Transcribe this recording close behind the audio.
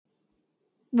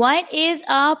What is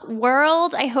up,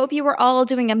 world? I hope you were all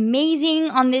doing amazing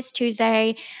on this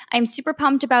Tuesday. I'm super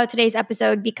pumped about today's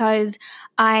episode because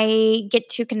I get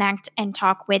to connect and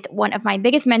talk with one of my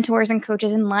biggest mentors and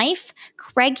coaches in life,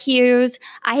 Craig Hughes.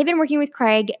 I have been working with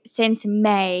Craig since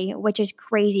May, which is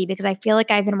crazy because I feel like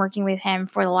I've been working with him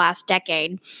for the last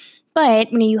decade.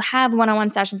 But when you have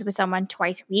one-on-one sessions with someone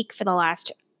twice a week for the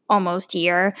last almost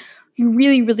year, you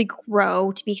really, really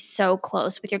grow to be so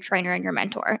close with your trainer and your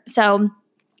mentor. So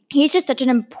he's just such an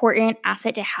important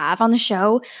asset to have on the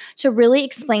show to really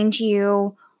explain to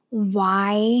you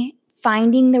why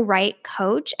finding the right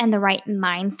coach and the right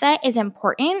mindset is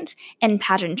important in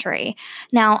pageantry.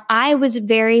 Now, I was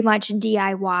very much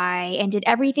DIY and did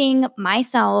everything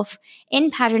myself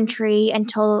in pageantry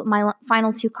until my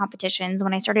final two competitions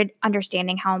when I started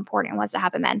understanding how important it was to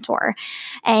have a mentor.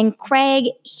 And Craig,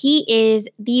 he is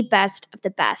the best of the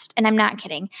best. And I'm not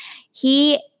kidding.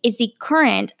 He is the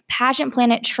current Pageant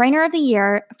Planet Trainer of the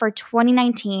Year for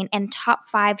 2019 and top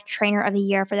 5 Trainer of the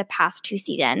Year for the past 2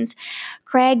 seasons.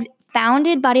 Craig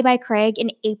founded Body by Craig in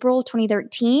April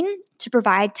 2013 to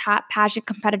provide top pageant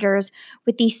competitors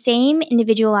with the same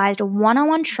individualized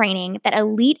one-on-one training that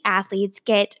elite athletes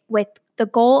get, with the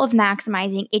goal of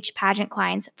maximizing each pageant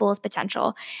client's fullest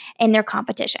potential in their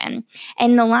competition.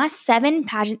 In the last 7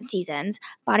 pageant seasons,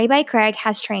 Body by Craig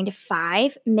has trained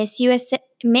 5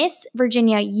 Miss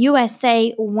Virginia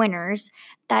USA winners.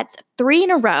 That's 3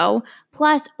 in a row,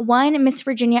 plus 1 Miss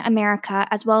Virginia America,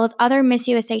 as well as other Miss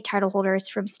USA title holders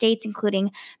from states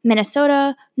including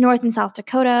Minnesota, North and South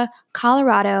Dakota,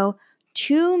 Colorado,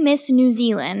 2 Miss New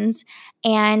Zealands,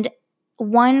 and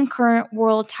 1 current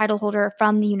world title holder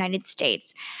from the United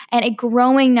States, and a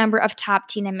growing number of top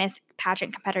teen and Miss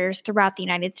pageant competitors throughout the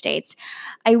United States.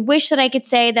 I wish that I could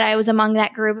say that I was among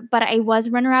that group, but I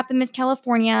was runner-up in Miss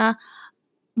California.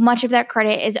 Much of that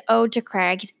credit is owed to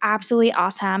Craig. He's absolutely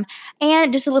awesome.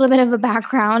 And just a little bit of a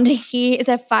background, he is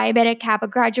a Phi Beta Kappa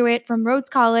graduate from Rhodes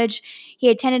College. He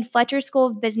attended Fletcher School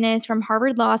of Business from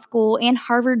Harvard Law School and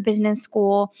Harvard Business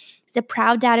School. He's a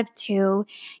proud dad of 2.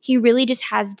 He really just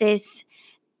has this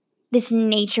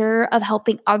nature of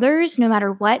helping others no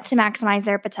matter what to maximize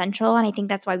their potential. And I think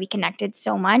that's why we connected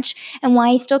so much and why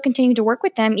I still continue to work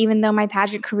with them even though my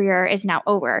pageant career is now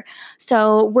over.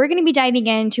 So we're going to be diving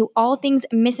into all things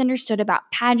misunderstood about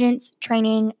pageants,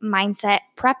 training, mindset,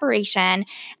 preparation,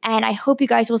 and I hope you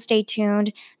guys will stay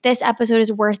tuned. This episode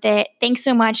is worth it. Thanks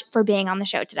so much for being on the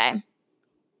show today.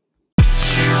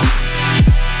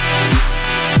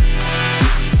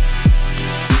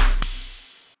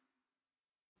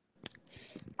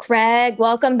 Craig,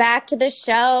 welcome back to the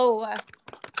show.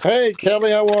 Hey, Kelly,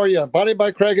 how are you? Body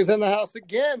by Craig is in the house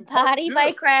again. Body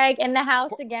by Craig in the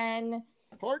house again.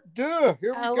 Part 2. Here we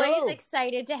go. Always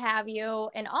excited to have you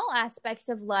in all aspects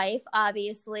of life,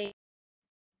 obviously.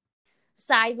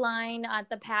 Sideline at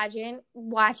the pageant,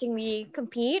 watching me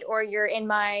compete, or you're in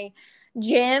my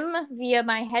gym via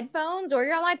my headphones, or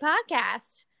you're on my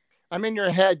podcast. I'm in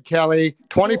your head, Kelly,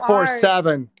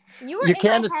 24/7. You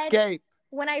can't escape.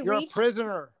 When You're a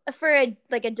prisoner. For a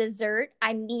dessert,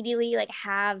 I immediately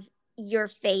have your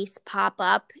face pop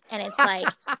up and it's like,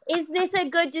 is this a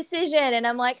good decision? And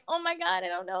I'm like, oh my God, I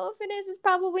don't know if it is. It's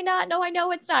probably not. No, I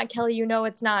know it's not. Kelly, you know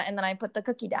it's not. And then I put the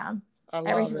cookie down. I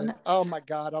love it. Oh my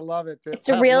God, I love it. It's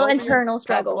a real internal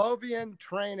struggle. Pavlovian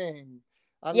training.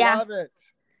 I love it.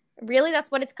 Really,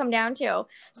 that's what it's come down to.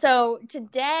 So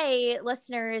today,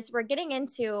 listeners, we're getting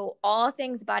into all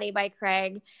things Body by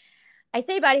Craig. I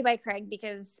say Body by Craig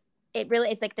because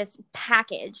it's like this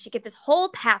package. You get this whole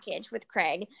package with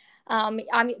Craig. I'm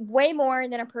way more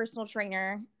than a personal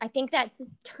trainer. I think that the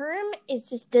term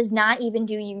does not even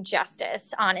do you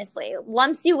justice, honestly. It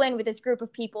lumps you in with this group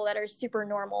of people that are super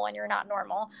normal and you're not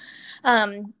normal.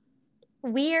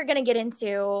 We are going to get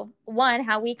into, one,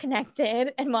 how we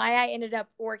connected and why I ended up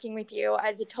working with you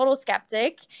as a total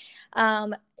skeptic.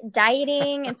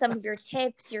 Dieting and some of your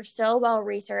tips. You're so well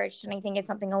researched, and I think it's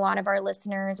something a lot of our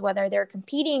listeners, whether they're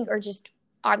competing or just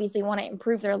obviously want to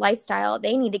improve their lifestyle,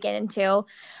 they need to get into.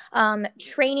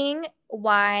 Training,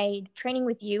 why training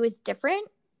with you is different,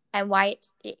 and why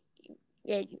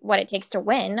what it takes to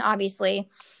win, obviously.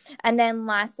 And then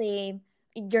lastly,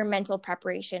 your mental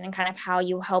preparation and kind of how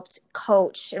you helped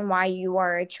coach and why you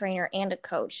are a trainer and a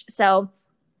coach. So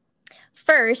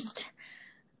first,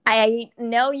 I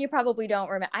know you probably don't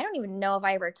remember. I don't even know if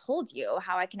I ever told you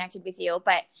how I connected with you,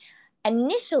 but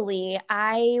initially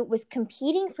I was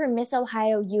competing for Miss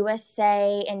Ohio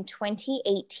USA in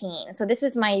 2018. So this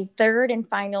was my 3rd and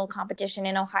final competition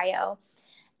in Ohio.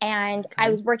 And I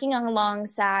was working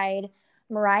alongside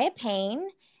Mariah Payne,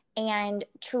 and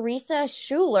Teresa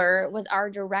Schuler was our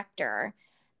director.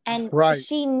 And right.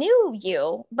 she knew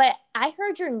you, but I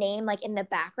heard your name like in the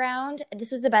background.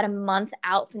 This was about a month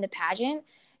out from the pageant.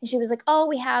 And she was like, oh,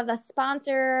 we have a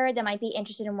sponsor that might be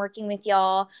interested in working with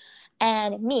y'all.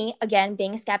 And me, again,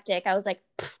 being a skeptic, I was like,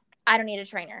 I don't need a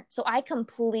trainer. So I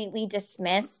completely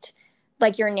dismissed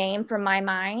like your name from my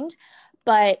mind.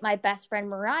 But my best friend,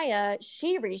 Mariah,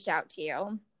 she reached out to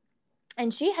you.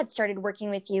 And she had started working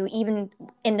with you even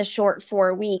in the short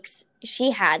 4 weeks she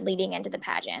had leading into the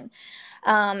pageant.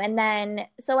 And then,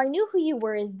 so I knew who you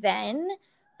were then,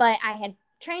 but I had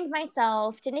trained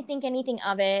myself, didn't think anything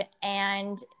of it,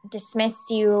 and dismissed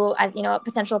you as, a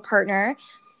potential partner.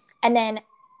 And then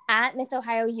at Miss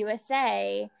Ohio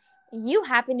USA, you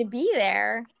happened to be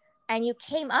there and you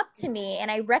came up to me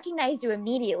and I recognized you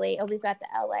immediately. Oh, we've got the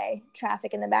LA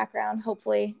traffic in the background.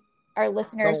 Hopefully our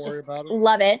listeners just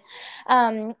love it.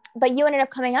 But you ended up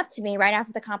coming up to me right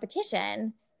after the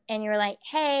competition and you were like,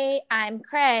 hey, I'm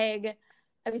Craig.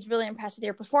 I was really impressed with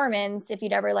your performance. If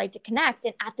you'd ever like to connect.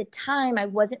 And at the time, I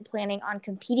wasn't planning on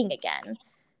competing again.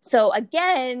 So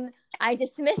again, I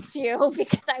dismissed you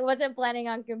because I wasn't planning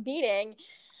on competing.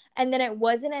 And then it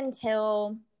wasn't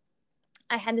until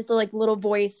I had this little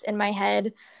voice in my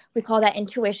head. We call that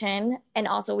intuition. And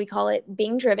also we call it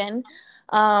being driven.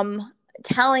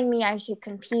 Telling me I should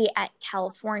compete at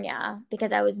California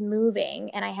because I was moving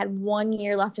and I had 1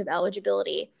 year left of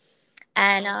eligibility.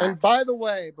 And by the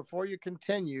way, before you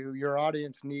continue, your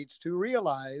audience needs to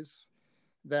realize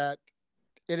that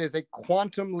it is a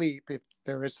quantum leap, if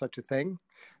there is such a thing,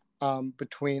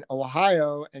 between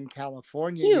Ohio and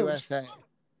California, USA.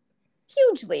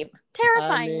 Huge leap.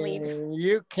 Terrifying leap.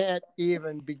 You can't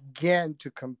even begin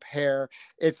to compare.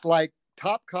 It's like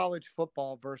top college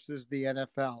football versus the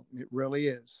NFL. It really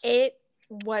is. It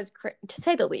was, to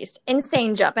say the least,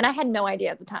 insane jump. And I had no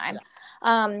idea at the time.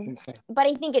 Yeah. But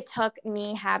I think it took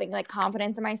me having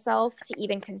confidence in myself to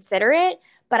even consider it.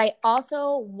 But I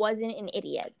also wasn't an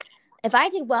idiot. If I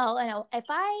did well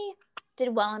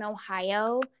in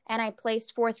Ohio and I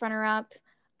placed 4th runner-up,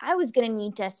 I was going to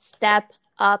need to step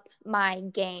up my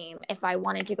game if I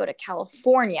wanted to go to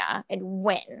California and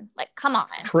win. Come on.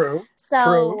 True.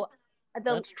 So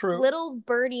That's true. Little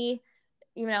birdie,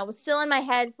 was still in my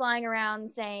head flying around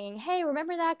saying, hey,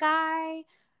 remember that guy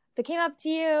that came up to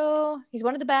you? He's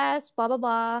one of the best, blah, blah,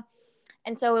 blah.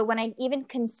 And so when I even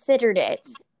considered it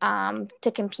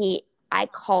to compete, I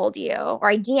called you or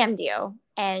I DM'd you.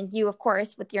 And you, of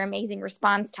course, with your amazing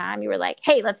response time, you were like,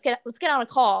 hey, let's get on a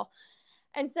call.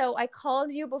 And so I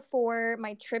called you before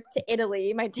my trip to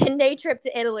Italy, my 10-day trip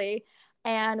to Italy.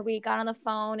 And we got on the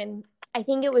phone and I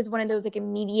think it was one of those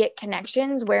immediate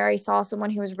connections where I saw someone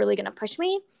who was really going to push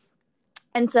me.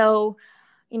 And so,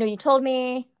 you told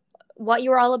me what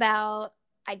you were all about.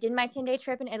 I did my 10-day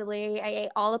trip in Italy. I ate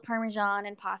all the Parmesan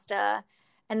and pasta.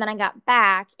 And then I got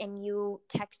back and you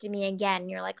texted me again.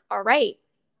 You're like, all right,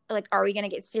 are we going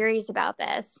to get serious about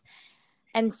this?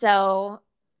 And so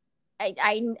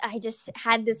I just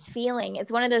had this feeling.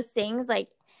 It's one of those things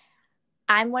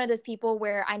I'm one of those people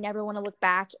where I never want to look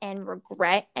back and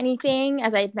regret anything,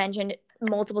 as I had mentioned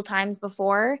multiple times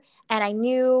before. And I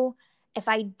knew if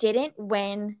I didn't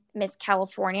win Miss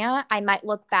California, I might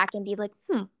look back and be like,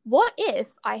 what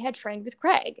if I had trained with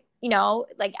Craig?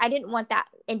 I didn't want that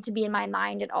to be in my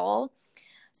mind at all.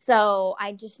 So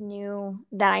I just knew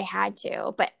that I had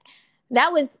to. But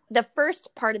that was the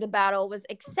first part of the battle, was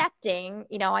accepting,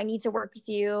 I need to work with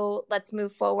you. Let's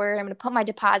move forward. I'm going to put my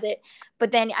deposit.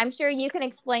 But then I'm sure you can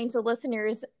explain to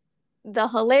listeners the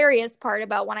hilarious part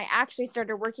about when I actually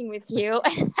started working with you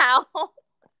and how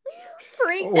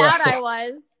freaked out I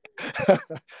was.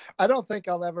 I don't think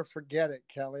I'll ever forget it,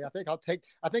 Kelly. I think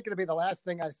it'll be the last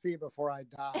thing I see before I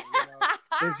die.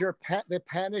 Is the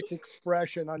panicked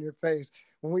expression on your face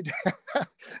when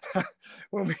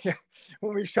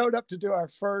we showed up to do our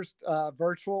first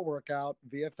virtual workout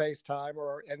via FaceTime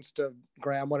or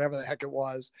Instagram, whatever the heck it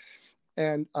was.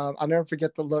 And I'll never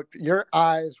forget the look. Your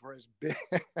eyes were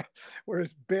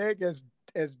as big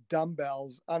as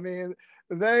dumbbells. I mean,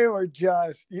 you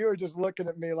were just looking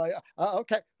at me like,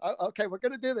 okay, we're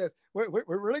going to do this. We're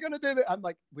really going to do this. I'm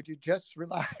like, would you just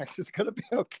relax? It's going to be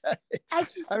okay.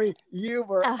 I mean, you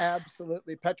were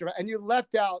absolutely petrified. And you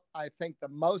left out, I think, the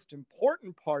most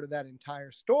important part of that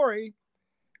entire story,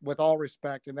 with all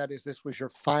respect, and that is this was your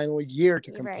final year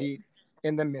to compete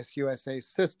in the Miss USA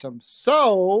system.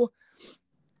 So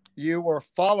you were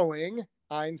following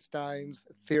Einstein's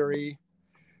theory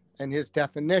and his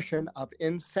definition of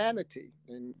insanity.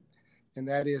 And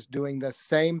that is doing the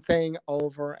same thing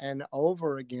over and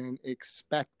over again,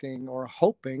 expecting or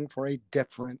hoping for a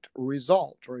different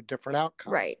result or a different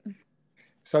outcome. Right.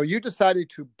 So you decided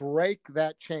to break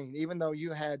that chain, even though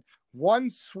you had one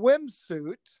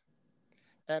swimsuit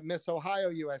at Miss Ohio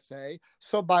USA.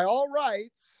 So by all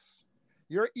rights,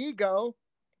 your ego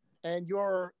and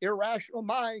your irrational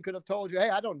mind could have told you, hey,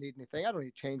 I don't need anything. I don't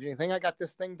need to change anything. I got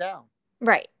this thing down.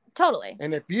 Right. Totally.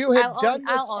 And if you had done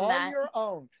this I'll own on that. your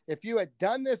own, if you had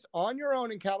done this on your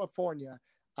own in California,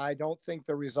 I don't think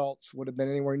the results would have been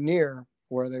anywhere near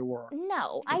where they were.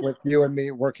 No, with you and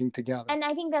me working together. And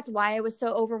I think that's why I was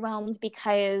so overwhelmed,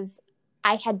 because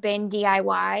I had been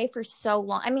DIY for so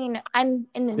long. I mean, I'm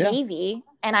in the Navy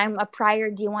and I'm a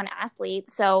prior D1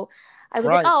 athlete. So I was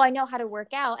like, oh, I know how to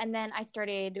work out. And then I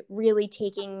started really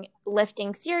taking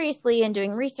lifting seriously and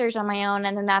doing research on my own.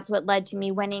 And then that's what led to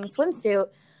me winning swimsuit.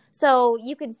 So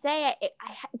you could say I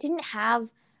didn't have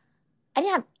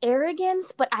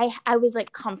arrogance, but I was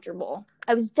like comfortable.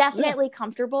 I was definitely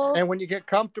comfortable. And when you get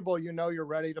comfortable, you know you're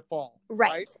ready to fall.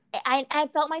 Right. I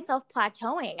felt myself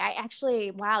plateauing. I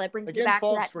actually, wow, that brings me back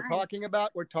folks, to that time.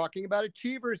 We're talking about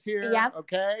achievers here. Yep.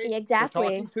 Okay. Exactly. We're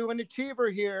talking to an achiever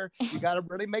here. You got to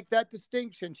really make that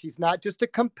distinction. She's not just a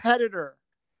competitor.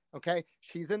 Okay.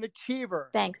 She's an achiever.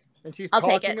 Thanks. And she's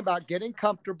talking about getting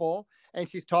comfortable, and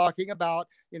she's talking about,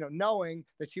 knowing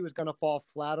that she was going to fall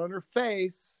flat on her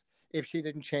face if she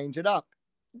didn't change it up.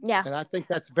 Yeah. And I think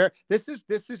that's this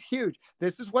is huge.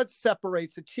 This is what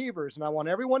separates achievers. And I want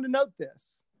everyone to note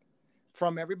this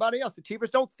from everybody else. Achievers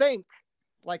don't think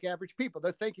like average people.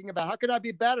 They're thinking about, how can I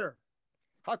be better?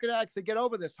 How can I actually get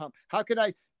over this hump? How can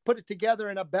I put it together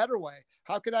in a better way?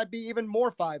 How can I be even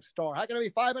more 5-star? How can I be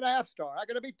 5.5 star? How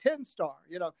can I be 10 star?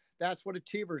 That's what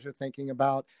achievers are thinking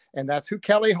about. And that's who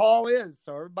Kelly Hall is.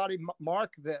 So everybody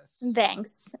mark this.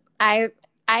 Thanks.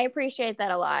 I appreciate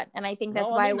that a lot. And I think that's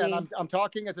why I'm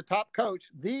talking as a top coach,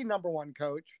 the number one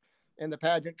coach in the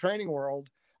pageant training world.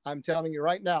 I'm telling you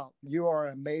right now, you are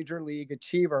a major league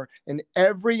achiever. And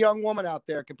every young woman out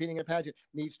there competing in a pageant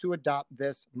needs to adopt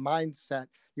this mindset.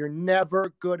 You're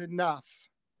never good enough.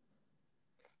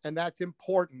 And that's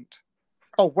important.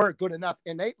 Oh, we're good enough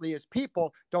innately as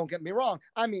people. Don't get me wrong.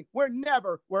 I mean, we're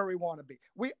never where we want to be.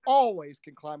 We always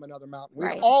can climb another mountain. We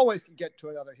always can get to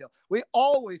another hill. We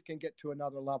always can get to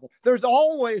another level. There's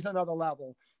always another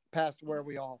level past where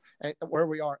we are.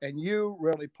 And you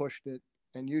really pushed it,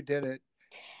 and you did it.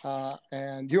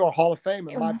 And you are Hall of Fame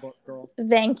in my book, girl.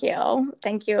 Thank you.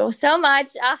 Thank you so much.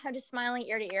 I'm just smiling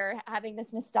ear to ear, having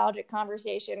this nostalgic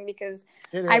conversation, because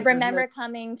I remember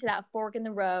coming to that fork in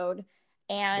the road,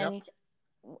 and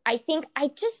I think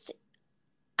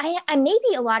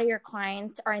maybe a lot of your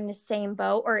clients are in the same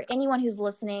boat, or anyone who's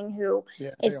listening who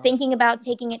is thinking about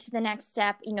taking it to the next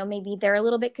step. Maybe they're a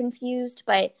little bit confused,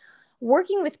 but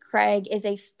working with Craig is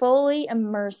a fully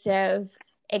immersive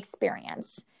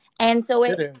experience. And so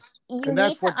it is. You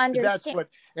need to understand.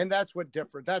 That's what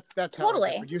different. That's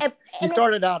totally. You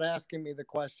started out asking me the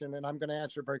question, and I'm going to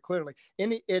answer it very clearly.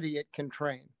 Any idiot can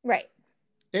train. Right.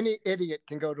 Any idiot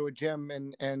can go to a gym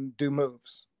and do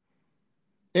moves.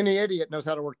 Any idiot knows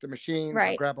how to work the machines,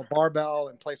 grab a barbell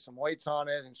and place some weights on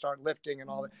it and start lifting and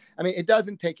all that. I mean, it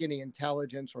doesn't take any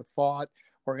intelligence or thought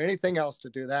or anything else to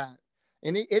do that.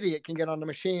 Any idiot can get on the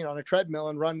machine on a treadmill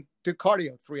and do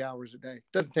cardio 3 hours a day. It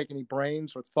doesn't take any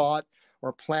brains or thought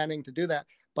or planning to do that,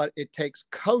 but it takes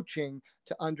coaching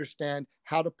to understand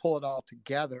how to pull it all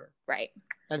together. Right.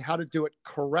 And how to do it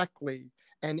correctly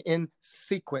and in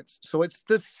sequence. So it's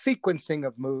the sequencing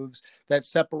of moves that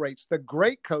separates the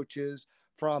great coaches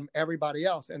from everybody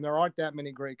else. And there aren't that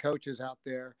many great coaches out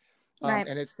there.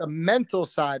 And it's the mental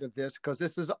side of this, because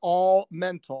this is all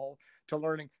mental, to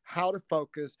learning how to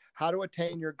focus, how to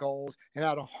attain your goals, and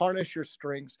how to harness your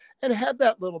strengths and have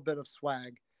that little bit of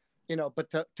swag, but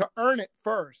to earn it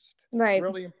first. Right.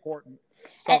 Really important.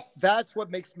 So that's what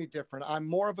makes me different. I'm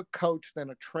more of a coach than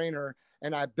a trainer.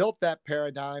 And I built that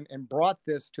paradigm and brought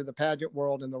this to the pageant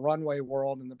world and the runway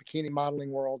world and the bikini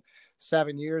modeling world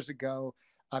 7 years ago.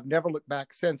 I've never looked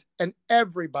back since. And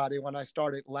everybody, when I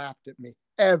started, laughed at me.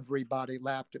 Everybody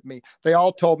laughed at me. They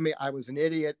all told me I was an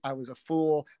idiot. I was a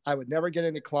fool. I would never get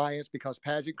any clients because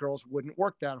pageant girls wouldn't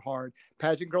work that hard.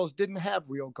 Pageant girls didn't have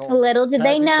real goals. Little did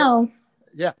they know.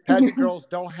 Pageant girls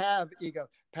don't have ego.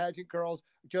 Pageant girls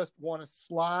just want to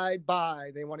slide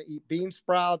by. They want to eat bean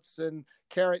sprouts and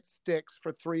carrot sticks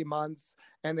for 3 months.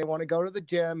 And they want to go to the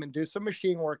gym and do some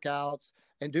machine workouts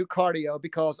and do cardio,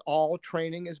 because all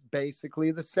training is basically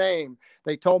the same.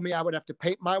 They told me I would have to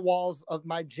paint my walls of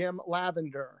my gym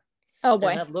lavender. Oh boy.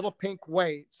 And have little pink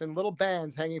weights and little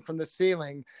bands hanging from the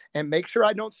ceiling, and make sure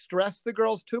I don't stress the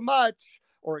girls too much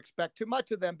or expect too much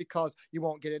of them, because you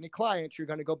won't get any clients. You're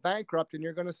going to go bankrupt and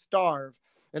you're going to starve.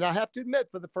 And I have to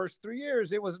admit, for the first 3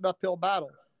 years, it was an uphill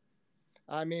battle.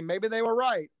 I mean, maybe they were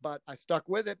right, but I stuck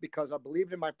with it because I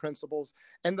believed in my principles.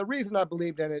 And the reason I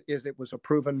believed in it is it was a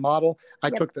proven model. I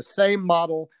Yep. took the same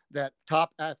model that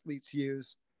top athletes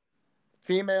use,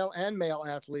 female and male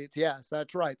athletes. Yes,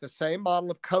 that's right. The same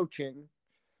model of coaching,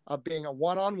 of being a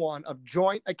one-on-one, of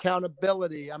joint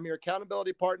accountability. I'm your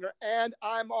accountability partner, and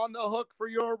I'm on the hook for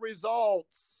your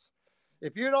results.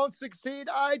 If you don't succeed,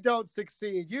 I don't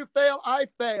succeed. You fail, I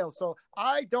fail. So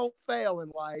I don't fail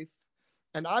in life,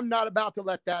 and I'm not about to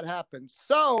let that happen.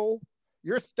 So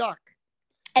you're stuck.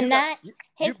 And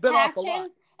his You've been off a lot.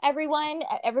 passion,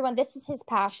 everyone, this is his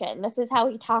passion. This is how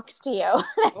he talks to you.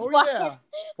 That's Oh why yeah. it's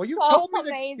Well, you so told me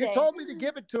amazing. you told me to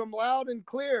give it to him loud and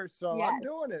clear, so Yes. I'm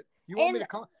doing it. You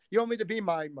want me to be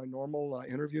my normal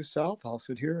interview self? I'll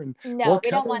sit here and no, we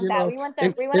don't want that. We want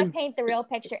to paint the real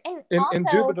picture. And also,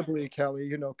 indubitably, Kelly,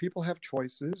 you know, people have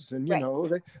choices, and you Right. know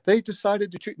they decided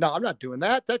to choose. No, I'm not doing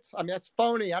that. That's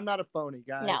phony. I'm not a phony,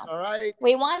 guys. No. All right.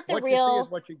 We want the what real you see is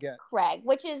what you get. Craig,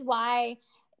 which is why,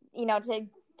 you know, to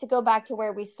go back to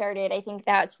where we started, I think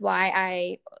that's why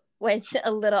I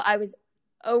was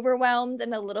overwhelmed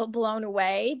and a little blown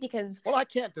away because. Well, I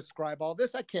can't describe all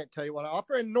this. I can't tell you what I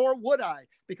offer, and nor would I,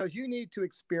 because you need to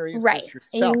experience this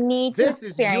yourself. You need to experience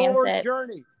this is your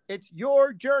journey. It's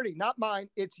your journey, not mine.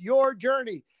 It's your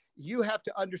journey. You have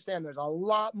to understand there's a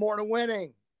lot more to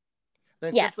winning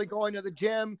than simply going to the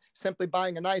gym, simply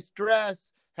buying a nice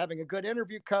dress, having a good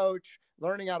interview coach,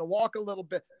 learning how to walk a little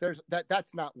bit.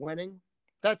 That's not winning.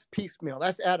 That's piecemeal.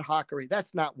 That's ad hocery.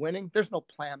 That's not winning. There's no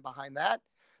plan behind that.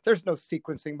 There's no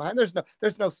sequencing behind.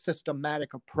 There's no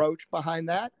systematic approach behind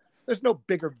that. There's no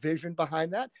bigger vision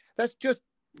behind that. That's just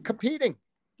competing.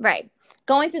 Right.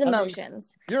 Going through the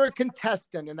motions. You're a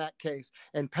contestant in that case.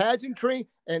 And pageantry,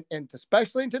 and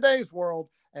especially in today's world,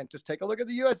 and just take a look at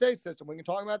the USA system. We can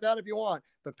talk about that if you want.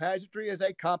 But pageantry is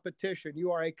a competition.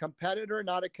 You are a competitor,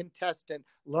 not a contestant.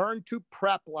 Learn to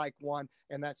prep like one.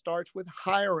 And that starts with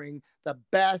hiring the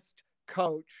best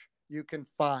coach you can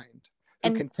find,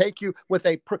 who can take you with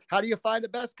how do you find the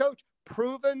best coach?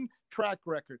 Proven track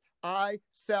record. I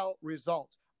sell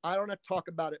results. I don't have to talk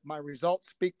about it. My results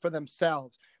speak for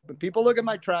themselves. When people look at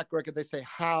my track record, they say,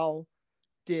 how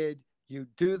did you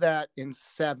do that in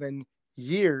 7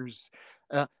 years?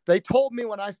 They told me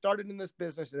when I started in this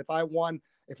business that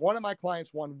if one of my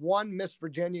clients won one Miss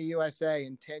Virginia USA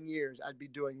in 10 years, I'd be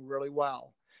doing really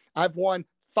well. I've won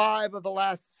 5 of the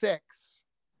last 6.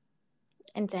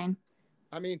 Insane.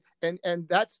 I mean, and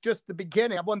that's just the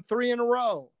beginning. I've won 3 in a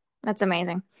row. That's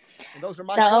amazing. And those are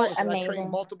my girls. And I train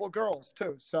multiple girls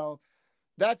too. So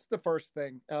that's the first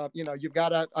thing. You've got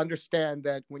to understand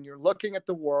that when you're looking at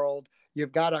the world,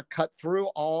 you've got to cut through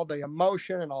all the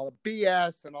emotion and all the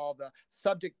BS and all the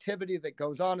subjectivity that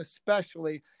goes on,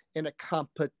 especially in a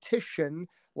competition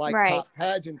like top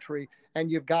pageantry. And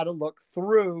you've got to look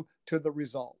through to the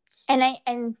results. And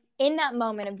in that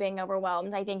moment of being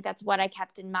overwhelmed, I think that's what I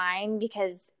kept in mind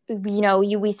because,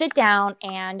 we sit down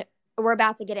and we're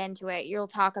about to get into it. You'll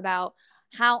talk about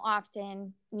how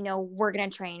often, we're going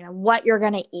to train and what you're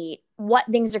going to eat, what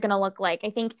things are going to look like. I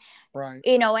think,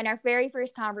 in our very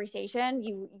first conversation,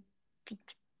 you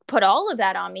put all of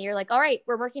that on me. You're like, all right,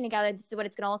 we're working together. This is what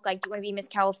it's going to look like. Do you want to be Miss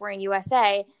California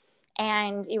USA?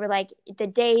 And you were like, the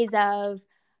days of,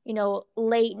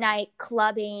 late night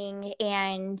clubbing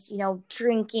and,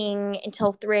 drinking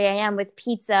until 3 a.m. with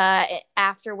pizza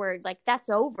afterward, like that's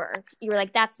over. You were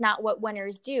like, that's not what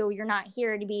winners do. You're not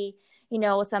here to be,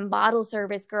 some bottle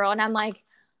service girl. And I'm like,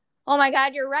 oh my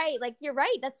God, you're right. Like, you're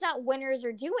right. That's not winners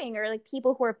are doing, or like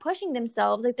people who are pushing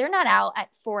themselves. Like they're not out at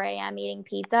 4 a.m. eating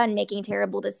pizza and making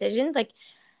terrible decisions. Like,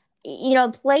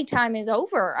 playtime is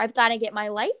over. I've got to get my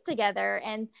life together.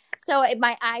 And so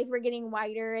my eyes were getting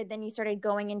wider. Then you started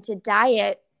going into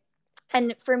diet.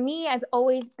 And for me, I've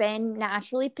always been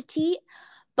naturally petite,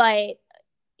 but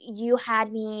you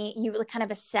kind of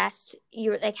assessed,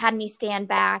 you like had me stand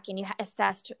back and you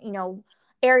assessed,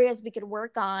 areas we could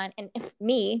work on. And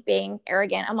me being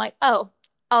arrogant, I'm like, oh,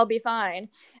 I'll be fine.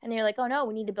 And they're like, oh no,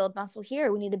 we need to build muscle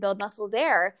here. We need to build muscle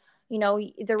there.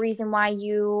 The reason why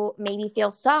you maybe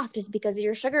feel soft is because of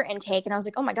your sugar intake. And I was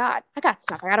like, oh my God, I got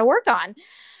stuff I got to work on.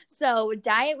 So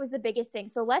diet was the biggest thing.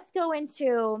 So let's go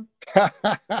into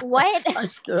what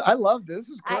I love this. This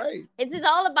is great. This is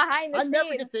all behind the scenes. I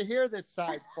never get to hear this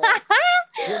side, folks.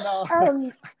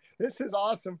 This is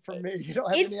awesome for me. You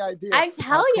don't have any idea. I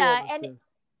tell you,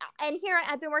 and here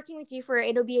I've been working with you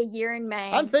it'll be a year in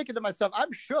May. I'm thinking to myself,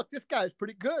 I'm shook. This guy's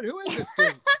pretty good. Who is this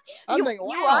thing? I'm thinking,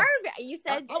 wow. You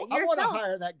said I want to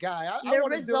hire that guy.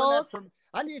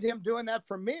 I need him doing that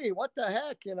for me. What the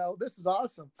heck? This is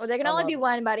awesome. Well, there can only be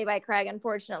one Buddy by Craig,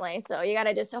 unfortunately. So you got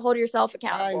to just hold yourself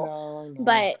accountable. I know.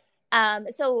 But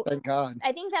So Thank God.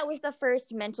 I think that was the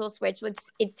first mental switch.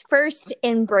 It's first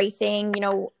embracing,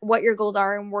 what your goals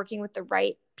are and working with the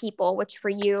right people, which for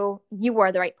you, you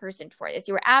are the right person for this.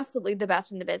 You are absolutely the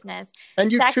best in the business.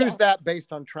 And you choose Second, that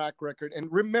based on track record.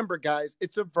 And remember, guys,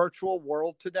 it's a virtual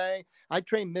world today. I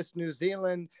train Miss New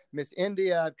Zealand, Miss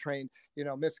India. I've trained,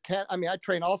 Miss Can. I mean, I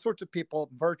train all sorts of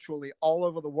people virtually all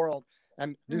over the world.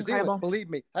 And New Zealand, incredible. believe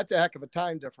me, that's a heck of a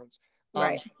time difference.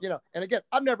 Right. And again,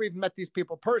 I've never even met these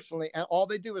people personally, and all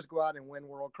they do is go out and win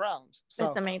world crowns. So,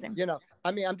 That's amazing.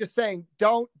 I'm just saying,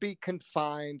 don't be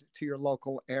confined to your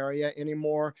local area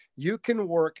anymore. You can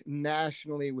work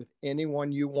nationally with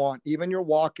anyone you want, even your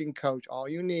walking coach. All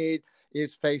you need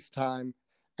is FaceTime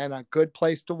and a good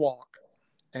place to walk.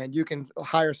 And you can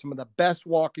hire some of the best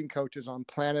walking coaches on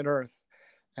planet Earth.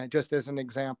 And just as an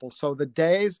example. So the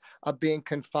days of being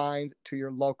confined to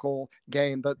your local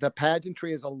game, the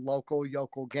pageantry is a local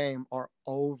yokel game, are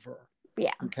over.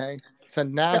 Yeah. Okay. It's a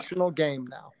national game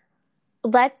now.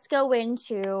 Let's go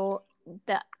into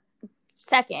the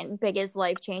second biggest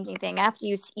life-changing thing. After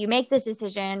you make this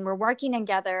decision, we're working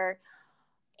together,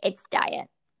 it's diet.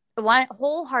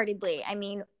 Wholeheartedly. I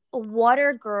mean, what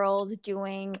are girls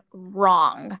doing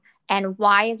wrong? And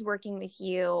why is working with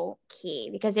you key?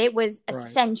 Because it was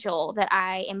essential that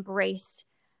I embraced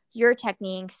your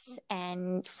techniques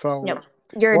and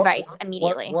your advice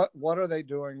immediately. What are they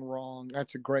doing wrong?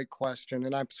 That's a great question.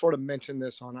 And I've sort of mentioned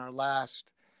this on our last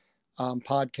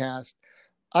podcast.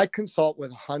 I consult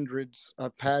with hundreds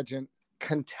of pageant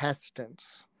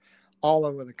contestants all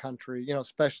over the country,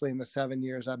 especially in the 7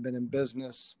 years I've been in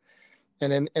business.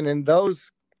 And in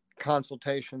those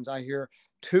consultations, I hear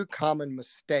two common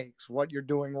mistakes, what you're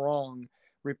doing wrong,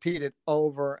 repeated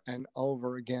over and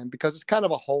over again, because it's kind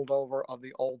of a holdover of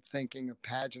the old thinking of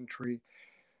pageantry,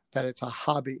 that it's a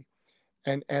hobby.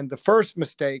 And the first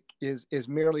mistake is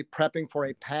merely prepping for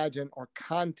a pageant or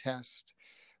contest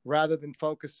rather than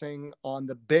focusing on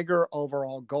the bigger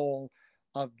overall goal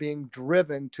of being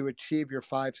driven to achieve your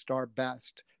 5-star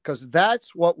best, because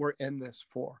that's what we're in this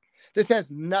for. This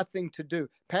has nothing to do.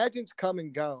 Pageants come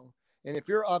and go. And if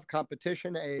you're of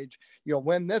competition age, you'll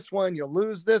win this one, you'll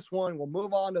lose this one, we'll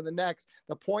move on to the next.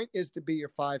 The point is to be your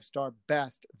 5-star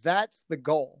best. That's the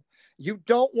goal. You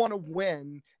don't want to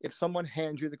win if someone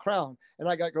hands you the crown. And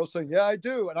I got girls saying, yeah, I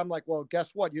do. And I'm like, well,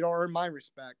 guess what? You don't earn my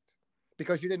respect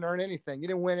because you didn't earn anything. You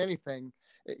didn't win anything.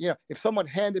 If someone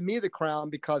handed me the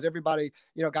crown because everybody,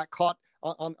 got caught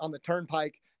on the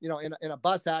turnpike, in a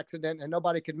bus accident and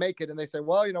nobody could make it. And they say,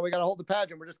 well, we got to hold the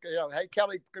pageant. We're just, hey,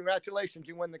 Kelly, congratulations.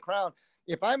 You win the crown.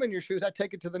 If I'm in your shoes, I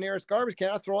take it to the nearest garbage can.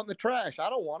 I throw it in the trash. I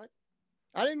don't want it.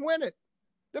 I didn't win it.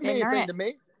 Doesn't mean anything to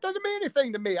me. Doesn't mean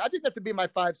anything to me. I didn't have to be my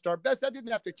 5-star best. I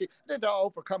didn't have to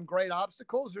overcome great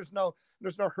obstacles. There's no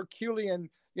Herculean,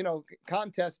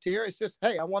 contest here. It's just,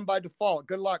 hey, I won by default.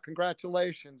 Good luck.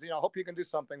 Congratulations. I hope you can do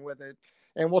something with it.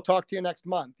 And we'll talk to you next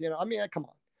month. Come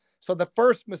on. So the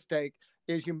first mistake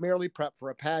is you merely prep for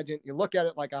a pageant. You look at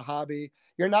it like a hobby.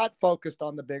 You're not focused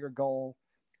on the bigger goal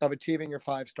of achieving your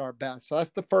 5-star best. So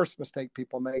that's the first mistake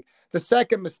people make. The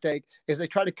second mistake is they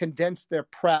try to condense their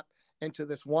prep into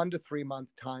this 1 to 3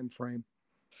 month time frame.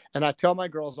 And I tell my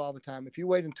girls all the time, if you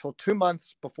wait until 2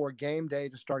 months before game day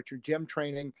to start your gym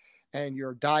training and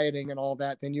your dieting and all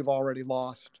that, then you've already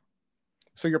lost.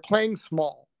 So you're playing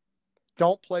small.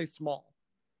 Don't play small.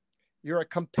 You're a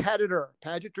competitor.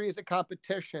 Pageantry is a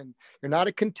competition. You're not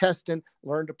a contestant.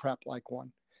 Learn to prep like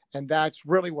one. And that's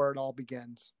really where it all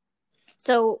begins.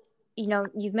 So,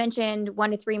 you've mentioned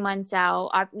 1 to 3 months out.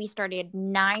 We started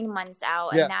 9 months out.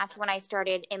 Yes. And that's when I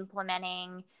started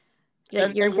implementing your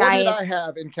diet. What did I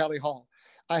have in Kelly Hall?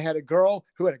 I had a girl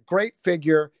who had a great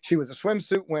figure. She was a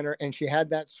swimsuit winner and she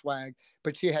had that swag,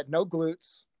 but she had no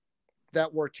glutes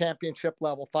that were championship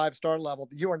level, 5-star level.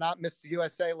 You are not Mr.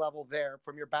 USA level there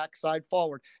from your backside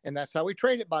forward. And that's how we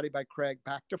train it, Body by Craig,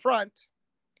 back to front.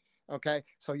 Okay.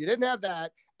 So you didn't have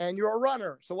that and you're a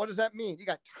runner. So what does that mean? You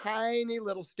got tiny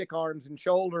little stick arms and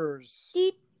shoulders.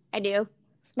 I do.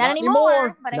 Not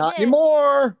anymore. But not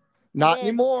anymore. Not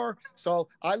anymore. So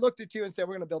I looked at you and said,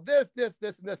 we're going to build this, this,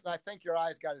 this, and this. And I think your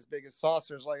eyes got as big as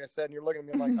saucers, like I said. And you're looking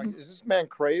at me like, is this man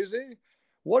crazy?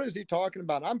 What is he talking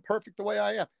about? I'm perfect the way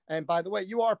I am. And by the way,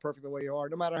 you are perfect the way you are,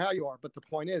 no matter how you are. But the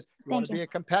point is, you want to be a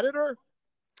competitor?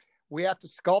 We have to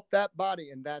sculpt that body.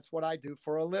 And that's what I do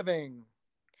for a living.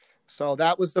 So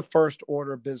that was the first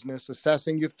order of business,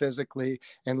 assessing you physically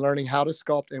and learning how to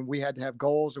sculpt. And we had to have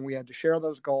goals and we had to share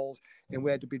those goals and we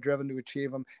had to be driven to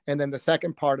achieve them. And then the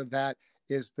second part of that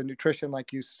is the nutrition,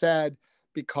 like you said,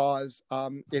 because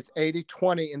it's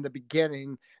 80-20 in the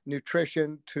beginning,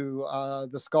 nutrition to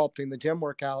the sculpting, the gym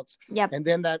workouts. Yep. And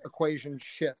then that equation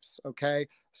shifts. Okay.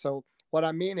 So what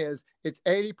I mean is it's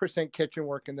 80% kitchen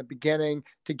work in the beginning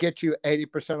to get you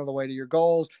 80% of the way to your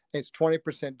goals. It's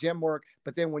 20% gym work.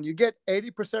 But then when you get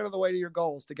 80% of the way to your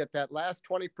goals, to get that last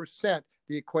 20%,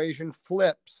 the equation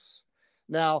flips.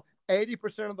 Now,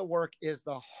 80% of the work is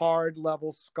the hard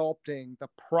level sculpting, the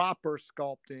proper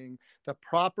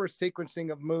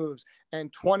sequencing of moves,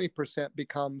 and 20%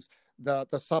 becomes the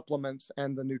supplements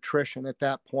and the nutrition at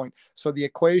that point. So the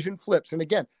equation flips. And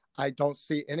again, I don't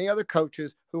see any other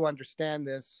coaches who understand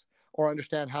this or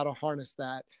understand how to harness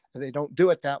that. They don't do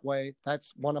it that way.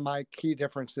 That's one of my key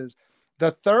differences.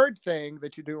 The third thing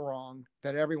that you do wrong,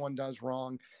 that everyone does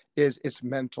wrong, is it's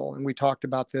mental. And we talked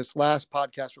about this last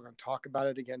podcast. We're going to talk about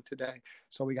it again today.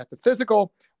 So we got the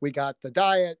physical, we got the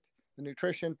diet, the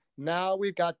nutrition. Now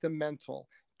we've got the mental.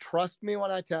 Trust me when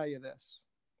I tell you this.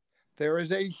 There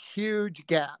is a huge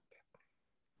gap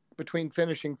between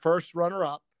finishing first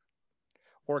runner-up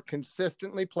or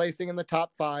consistently placing in the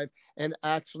top 5 and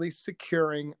actually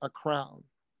securing a crown.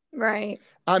 Right.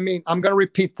 I mean, I'm going to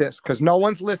repeat this because no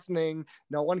one's listening.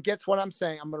 No one gets what I'm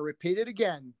saying. I'm going to repeat it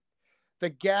again. The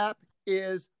gap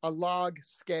is a log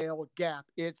scale gap.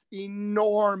 It's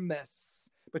enormous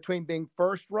between being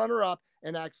first runner-up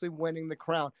and actually winning the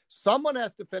crown. Someone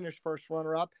has to finish first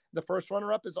runner-up. The first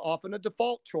runner-up is often a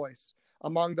default choice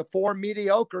among the 4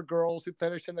 mediocre girls who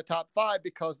finish in the top 5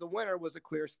 because the winner was a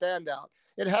clear standout.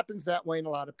 It happens that way in a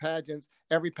lot of pageants.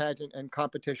 Every pageant and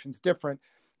competition is different.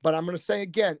 But I'm going to say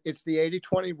again, it's the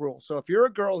 80-20 rule. So if you're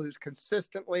a girl who's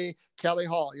consistently, Kelly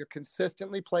Hall, you're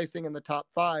consistently placing in the top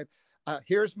 5,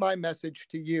 here's my message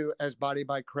to you as Body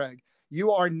by Craig.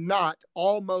 You are not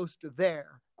almost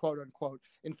there, quote unquote.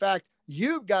 In fact,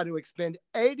 you've got to expend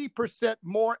 80%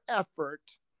 more effort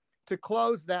to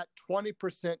close that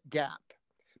 20% gap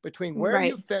between where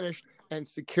you finished and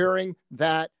securing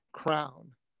that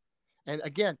crown. And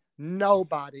again,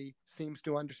 nobody seems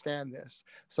to understand this.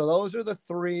 So those are the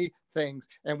 3 things.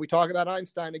 And we talk about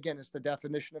Einstein again. It's the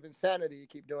definition of insanity. You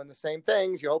keep doing the same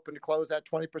things. You hoping to close that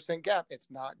 20% gap. It's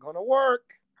not going to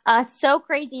work. So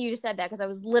crazy you just said that because I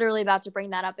was literally about to bring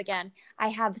that up again.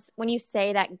 When you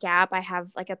say that gap, I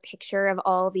have like a picture of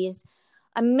all these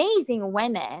amazing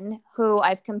women who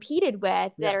I've competed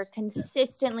with that are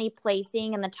consistently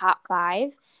placing in the top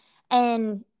 5.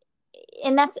 And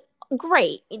that's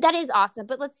great. That is awesome.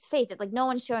 But let's face it, like no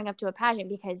one's showing up to a pageant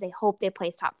because they hope they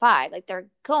place top 5. Like they're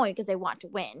going because they want to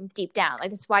win deep down. Like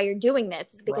that's why you're doing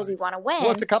this, is because you want to win.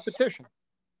 Well, it's a competition.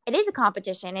 It is a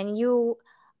competition. And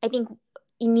I think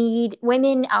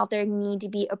women out there need to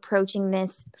be approaching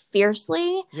this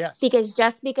fiercely. Yes. Because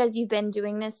just because you've been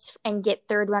doing this and get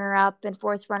 3rd runner up and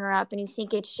 4th runner up and you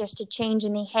think it's just a change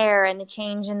in the hair and the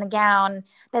change in the gown,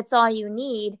 that's all you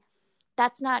need.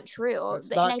 That's not true.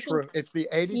 That's not true. It's the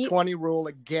 80-20 rule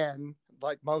again,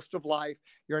 like most of life.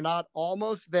 You're not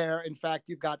almost there. In fact,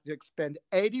 you've got to expend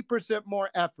 80% more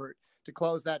effort to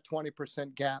close that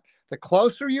 20% gap. The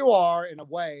closer you are, in a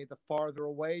way, the farther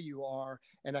away you are.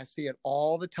 And I see it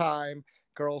all the time.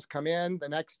 Girls come in the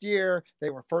next year. They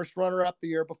were first runner-up the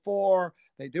year before.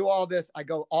 They do all this. I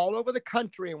go all over the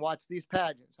country and watch these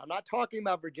pageants. I'm not talking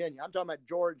about Virginia. I'm talking about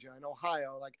Georgia and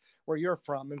Ohio, like where you're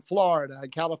from, and Florida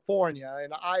and California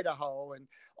and Idaho and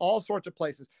all sorts of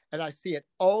places. And I see it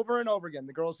over and over again.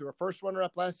 The girls who were first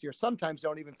runner-up last year sometimes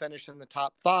don't even finish in the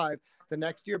top 5 the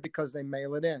next year because they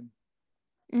mail it in.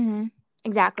 Mm-hmm.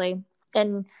 Exactly.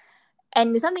 And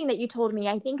something that you told me,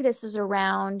 I think this was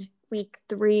around week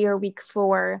 3 or week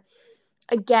 4,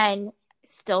 again,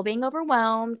 still being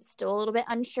overwhelmed, still a little bit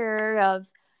unsure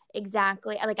of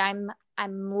exactly, like I'm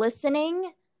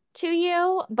listening to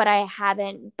you, but I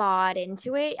haven't bought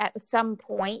into it. At some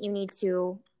point you need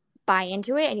to buy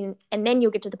into it, and then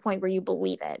you'll get to the point where you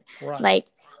believe it. Right. Like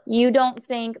you don't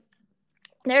think,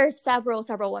 there are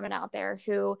several women out there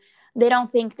who they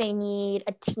don't think they need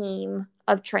a team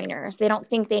of trainers. They don't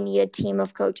think they need a team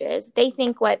of coaches. They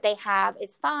think what they have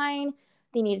is fine.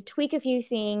 They need to tweak a few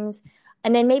things.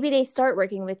 And then maybe they start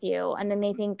working with you. And then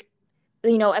they think,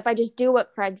 if I just do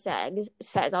what Craig says,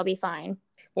 I'll be fine.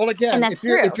 Well, again, and that's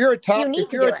if you're a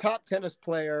true. top tennis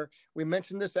player, we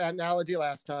mentioned this analogy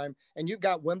last time, and you've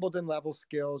got Wimbledon level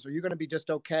skills, are you going to be just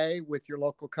okay with your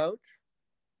local coach?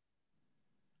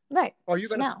 Right. Or you're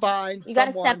going to find you got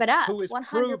to step it up who is 100%.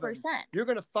 proven. You're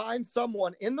going to find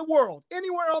someone in the world,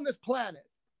 anywhere on this planet,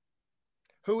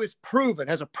 who is proven,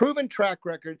 has a proven track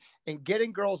record in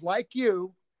getting girls like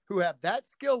you who have that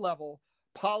skill level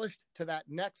polished to that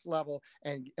next level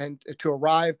and to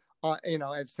arrive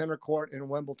at center court in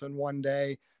Wimbledon one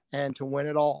day and to win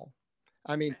it all.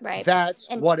 I mean, Right. that's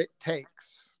And what it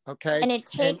takes. Okay. and it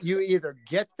And takes you either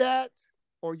get that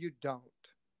or you don't.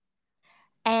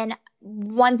 and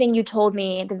one thing you told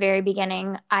me at the very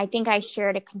beginning, I think I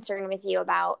shared a concern with you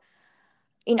about,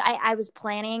 I was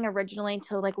planning originally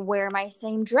to like wear my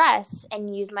same dress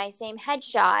and use my same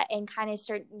headshot and kind of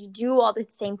start to do all the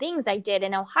same things I did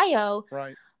in Ohio.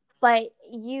 Right. But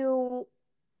you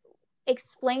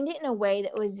explained it in a way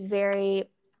that was it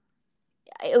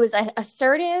was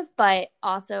assertive, but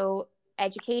also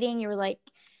educating. You were like,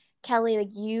 Kelly,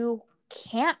 like you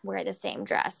can't wear the same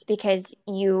dress because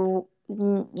you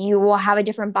will have a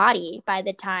different body by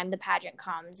the time the pageant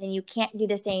comes, and you can't do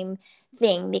the same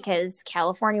thing because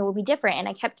California will be different. And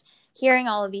I kept hearing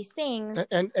all of these things,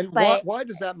 And but why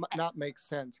does that not make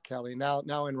sense, Kelly?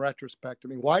 Now in retrospect, I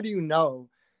mean, why do you know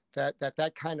that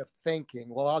kind of thinking?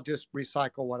 Well, I'll just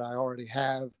recycle what I already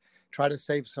have, try to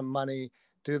save some money,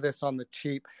 do this on the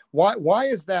cheap. Why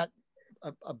is that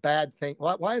a bad thing?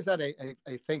 Why is that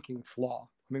a thinking flaw?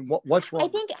 I mean, what's I wrong?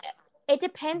 think it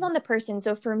depends on the person.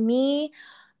 So for me,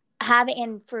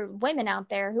 and for women out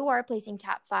there who are placing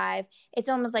top 5, it's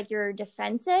almost like you're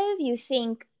defensive. You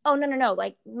think, oh, no,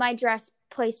 like my dress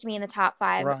placed me in the top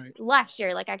 5 Right. last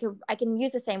year, like I can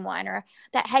use the same one, or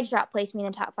that headshot placed me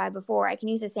in the top 5 before, I can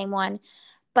use the same one.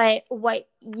 But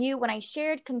when I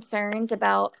shared concerns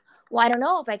about, well, I don't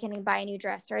know if I can buy a new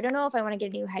dress, or I don't know if I want to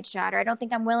get a new headshot, or I don't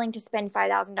think I'm willing to spend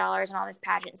 $5,000 on all this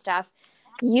pageant stuff,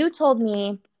 you told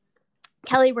me,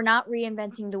 Kelly, we're not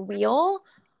reinventing the wheel,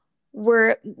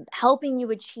 we're helping you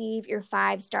achieve your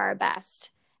 5-star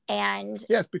best. And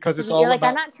Yes, because it's you're all like,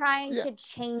 I'm about, not trying yeah, to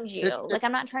change you. Like,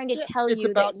 I'm not trying to yeah, tell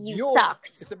you that you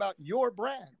sucked. it's about your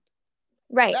brand.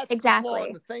 Right. That's the flaw in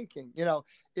Exactly. the thinking.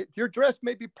 Your dress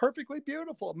may be perfectly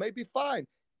beautiful, it may be fine.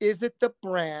 Is it the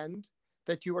brand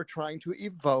that you are trying to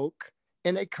evoke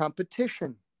in a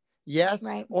competition? Yes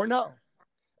Right. or no?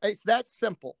 It's that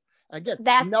simple. Again,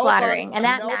 That's flattering. And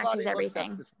that matches nobody looks at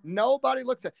everything. this. Nobody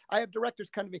looks at. I have directors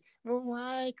come to me. Well,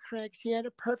 why, Craig? She had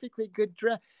a perfectly good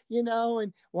dress,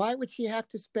 and why would she have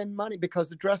to spend money? Because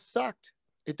the dress sucked.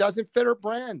 It doesn't fit her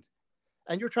brand.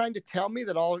 And you're trying to tell me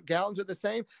that all gowns are the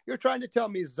same? You're trying to tell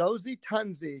me Zosie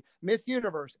Tunzi, Miss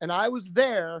Universe, and I was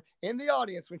there in the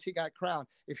audience when she got crowned.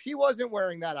 If she wasn't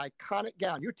wearing that iconic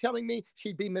gown, you're telling me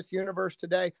she'd be Miss Universe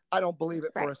today? I don't believe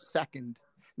it for Right. a second.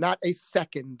 Not a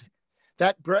second.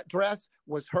 That dress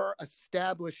was her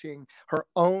establishing her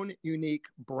own unique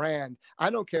brand.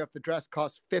 I don't care if the dress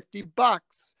costs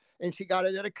 $50 and she got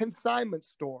it at a consignment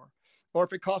store, or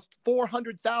if it cost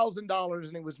 $400,000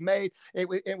 and it was made,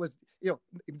 it was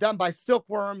done by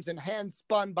silkworms and hand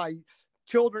spun by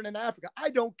children in Africa. I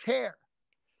don't care.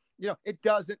 It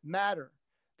doesn't matter.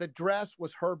 The dress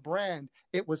was her brand.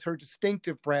 It was her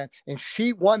distinctive brand, and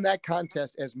she won that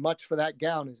contest as much for that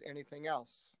gown as anything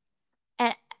else.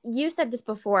 And you said this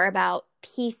before about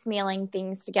piecemealing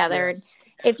things together. Yes.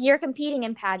 If you're competing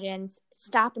in pageants,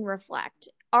 stop and reflect.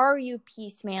 Are you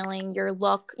piecemealing your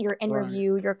look, your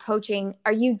interview, your coaching?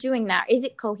 Are you doing that? Is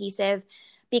it cohesive?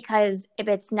 Because if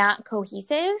it's not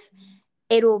cohesive,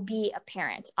 it will be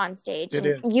apparent on stage. It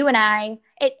And is. you and I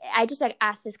just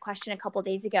asked this question a couple of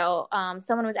days ago.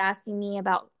 Someone was asking me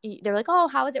about, they're like, oh,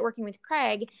 how is it working with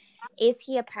Craig? Is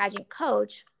he a pageant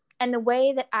coach? And the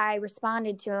way that I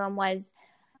responded to him was,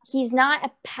 he's not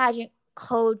a pageant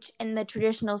coach in the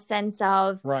traditional sense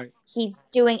of he's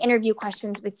doing interview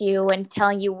questions with you and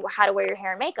telling you how to wear your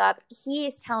hair and makeup. He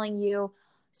is telling you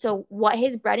so what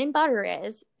his bread and butter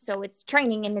is. So it's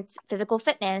training and it's physical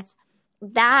fitness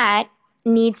that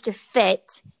needs to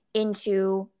fit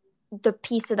into the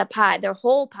piece of the pie, their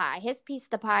whole pie. His piece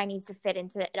of the pie needs to fit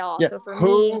into it all. Yeah. So for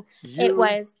me, it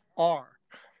was are.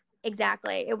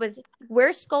 Exactly. It was, we're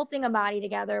sculpting a body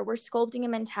together. We're sculpting a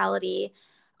mentality.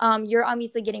 You're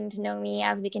obviously getting to know me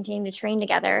as we continue to train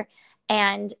together.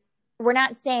 And we're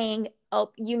not saying, oh,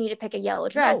 you need to pick a yellow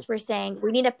dress. No. We're saying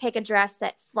we need to pick a dress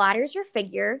that flatters your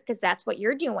figure, because that's what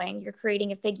you're doing. You're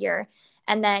creating a figure.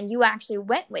 And then you actually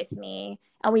went with me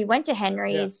and we went to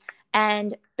Henry's. Yes.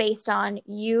 And based on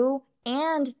you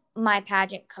and my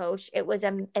pageant coach, it was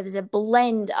a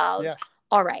blend of, yes.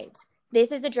 All right,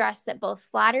 this is a dress that both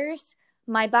flatters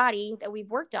my body that we've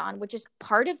worked on, which is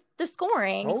part of the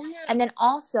scoring. Oh, yeah. And then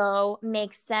also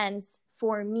makes sense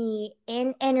for me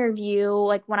in interview.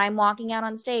 Like when I'm walking out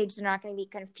on stage, they're not going to be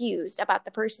confused about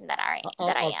the person that I am.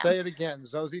 I'll say it again.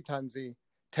 Zosie Tunzi,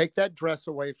 take that dress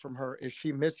away from her. Is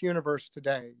she Miss Universe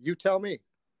today? You tell me.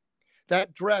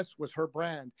 That dress was her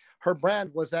brand. Her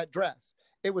brand was that dress.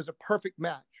 It was a perfect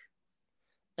match.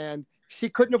 And she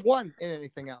couldn't have won in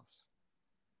anything else.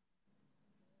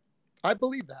 I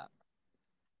believe that.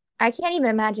 I can't even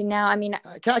imagine now. I mean,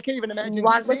 I can't even imagine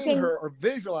seeing her or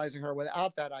visualizing her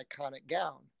without that iconic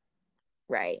gown.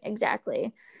 Right,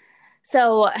 exactly.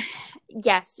 So,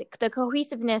 yes, the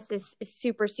cohesiveness is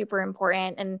super, super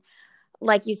important. And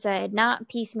like you said, not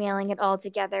piecemealing it all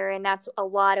together. And that's a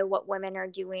lot of what women are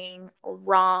doing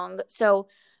wrong. So,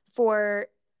 for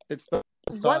it's the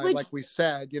side, like we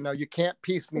said, you can't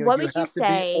piecemeal. What you would have you to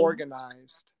say? be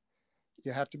organized.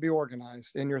 You have to be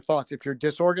organized in your thoughts. If you're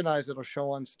disorganized, it'll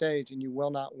show on stage and you will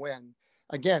not win.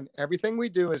 Again, everything we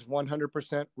do is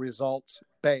 100% results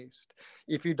based.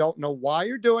 If you don't know why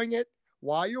you're doing it,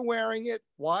 why you're wearing it,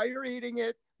 why you're eating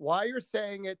it, why you're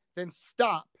saying it, then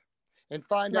stop and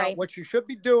find out what you should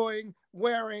be doing,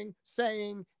 wearing,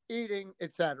 saying, eating,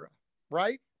 etc.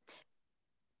 Right?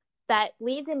 That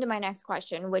leads into my next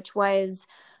question, which was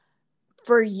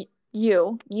for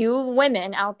you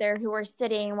women out there who are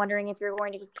sitting wondering if you're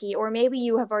going to compete, or maybe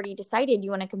you have already decided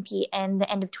you want to compete in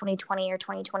the end of 2020 or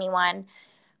 2021.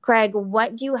 Craig,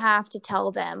 what do you have to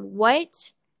tell them?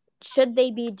 What should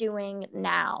they be doing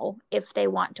now if they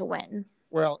want to win?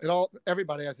 Well,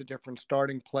 everybody has a different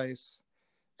starting place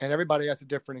and everybody has a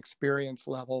different experience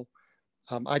level.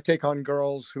 I take on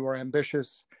girls who are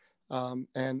ambitious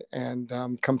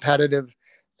and competitive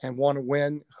and want to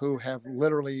win, who have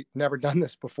literally never done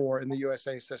this before in the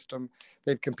USA system.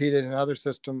 They've competed in other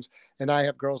systems. And I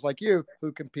have girls like you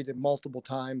who competed multiple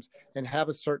times and have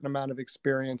a certain amount of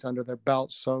experience under their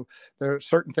belts. So there are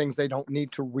certain things they don't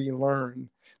need to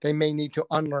relearn. They may need to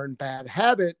unlearn bad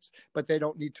habits, but they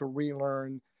don't need to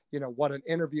relearn what an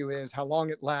interview is, how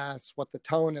long it lasts, what the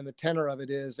tone and the tenor of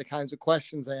it is, the kinds of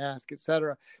questions they ask,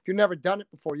 etc. If you've never done it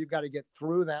before, you've got to get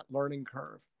through that learning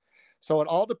curve. So it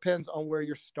all depends on where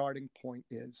your starting point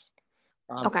is.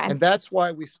 Okay. And that's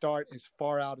why we start as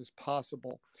far out as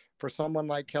possible. For someone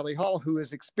like Kelly Hall, who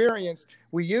is experienced,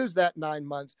 we use that 9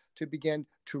 months to begin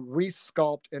to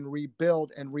resculpt and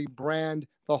rebuild and rebrand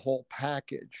the whole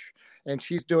package. And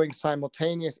she's doing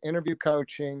simultaneous interview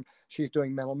coaching. She's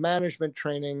doing mental management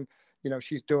training.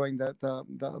 She's doing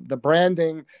the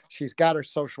branding. She's got her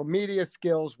social media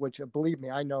skills, which, believe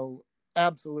me, I know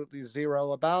absolutely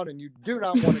zero about. And you do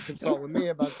not want to consult with me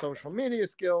about social media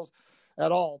skills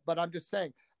at all. But I'm just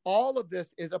saying, all of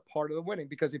this is a part of the winning,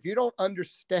 because if you don't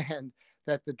understand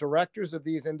that the directors of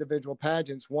these individual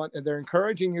pageants they're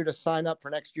encouraging you to sign up for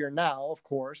next year now, of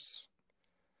course,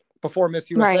 before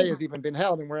Miss USA has even been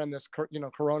held, and we're in this,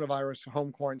 coronavirus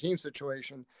home quarantine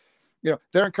situation.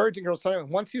 They're encouraging girls to sign up.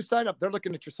 Once you sign up, they're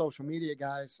looking at your social media,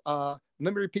 guys. Let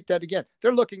me repeat that again.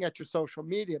 They're looking at your social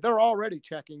media. They're already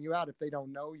checking you out if they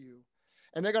don't know you,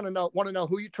 and they're going to want to know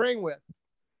who you train with.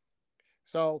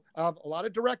 So a lot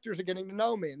of directors are getting to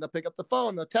know me, and they'll pick up the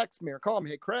phone, they'll text me or call me.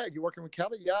 Hey, Craig, you working with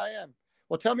Kelly? Yeah, I am.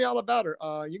 Well, tell me all about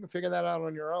her. You can figure that out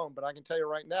on your own, but I can tell you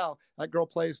right now, that girl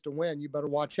plays to win. You better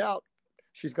watch out.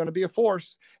 She's going to be a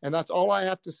force, and that's all I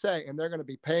have to say. And they're going to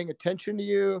be paying attention to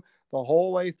you the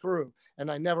whole way through.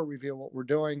 And I never reveal what we're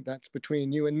doing. That's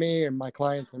between you and me and my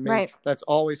clients and me. Right. That's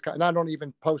always, and I don't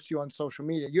even post you on social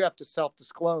media. You have to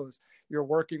self-disclose. You're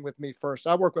working with me first.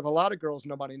 I work with a lot of girls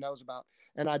nobody knows about,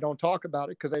 and I don't talk about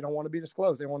it because they don't want to be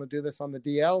disclosed. They want to do this on the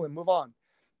DL and move on.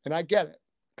 And I get it,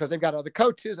 because they've got other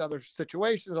coaches, other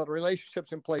situations, other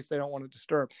relationships in place they don't want to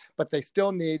disturb, but they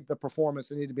still need the performance.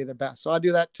 They need to be their best. So I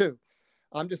do that too.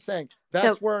 I'm just saying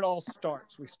that's where it all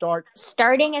starts. We start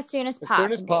starting as soon as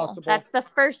possible. That's the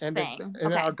first thing.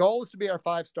 And our goal is to be our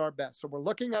 5-star best. So we're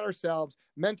looking at ourselves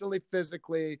mentally,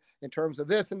 physically, in terms of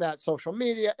this and that, social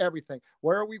media, everything.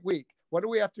 Where are we weak? What do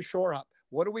we have to shore up?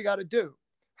 What do we got to do?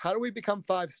 How do we become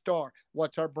 5-star?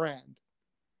 What's our brand?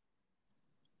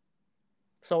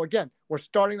 So again, we're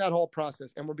starting that whole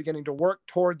process, and we're beginning to work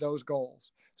toward those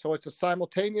goals. So it's a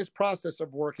simultaneous process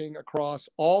of working across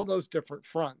all those different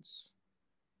fronts.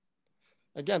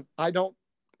 Again, I don't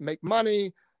make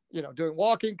money, doing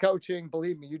walking coaching.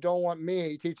 Believe me, you don't want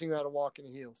me teaching you how to walk in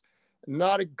heels.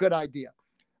 Not a good idea.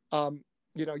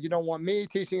 You don't want me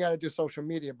teaching you how to do social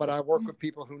media, but I work with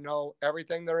people who know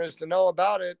everything there is to know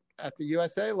about it at the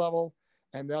USA level,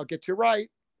 and they'll get you right,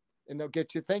 and they'll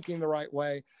get you thinking the right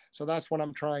way. So that's what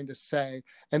I'm trying to say.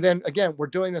 And then again, we're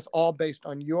doing this all based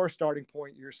on your starting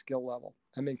point, your skill level.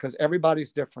 I mean, because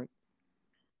everybody's different.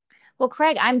 Well,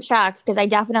 Craig, I'm shocked, because I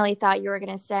definitely thought you were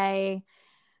going to say,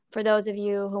 for those of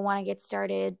you who want to get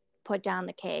started, put down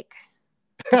the cake.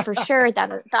 For sure,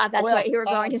 thought that's what you were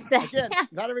going to say. Again,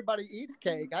 not everybody eats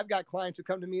cake. I've got clients who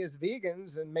come to me as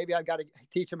vegans, and maybe I've got to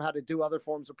teach them how to do other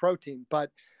forms of protein.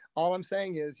 But all I'm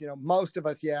saying is, most of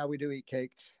us, we do eat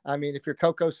cake. I mean, if you're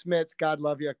Coco Smits, God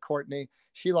love you, Courtney.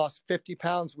 She lost 50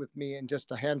 pounds with me in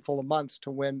just a handful of months to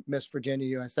win Miss Virginia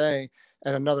USA,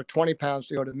 and another 20 pounds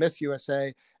to go to Miss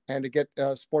USA. and to get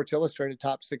Sports Illustrated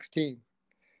top 16.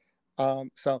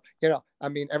 So, I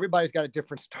mean, everybody's got a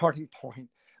different starting point.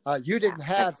 You didn't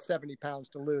have 70 pounds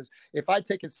to lose. If I'd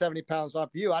taken 70 pounds off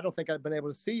you, I don't think I'd been able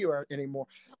to see you anymore.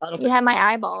 You have my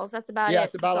eyeballs. That's about it.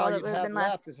 That's about all you'd have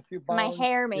left. Is a few bones. My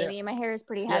hair, maybe. Yeah. My hair is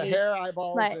pretty heavy. Yeah, hair,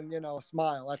 eyeballs, and, a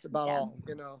smile. That's about all,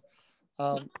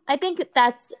 I think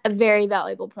that's a very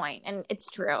valuable point, and it's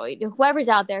true. Whoever's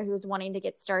out there who's wanting to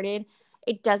get started,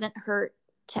 it doesn't hurt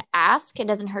to ask. It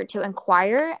doesn't hurt to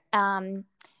inquire, and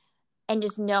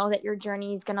just know that your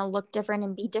journey is going to look different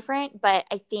and be different. But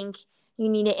I think you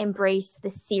need to embrace the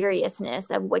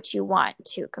seriousness of what you want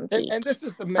to compete. And this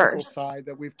is the mental side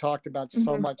that we've talked about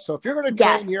so much. So if you're going to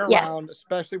train year-round,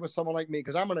 especially with someone like me,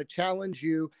 because I'm going to challenge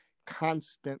you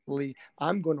constantly,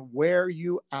 I'm going to wear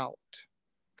you out.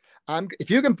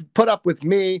 If you can put up with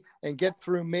me and get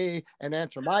through me and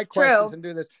answer my questions and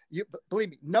do this,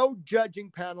 believe me, no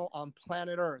judging panel on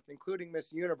planet Earth, including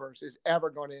Miss Universe, is ever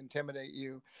going to intimidate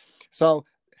you. So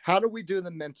how do we do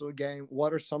the mental game?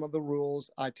 What are some of the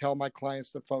rules I tell my clients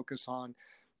to focus on?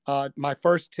 My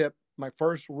first tip, my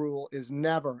first rule is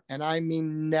never, and I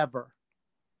mean never.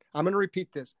 I'm going to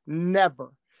repeat this.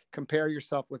 Never compare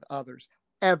yourself with others,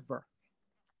 ever.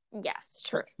 Yes,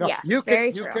 true. No, yes,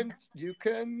 very true. You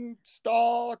can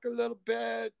stalk a little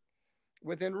bit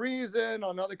within reason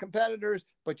on other competitors,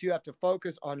 but you have to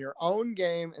focus on your own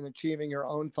game and achieving your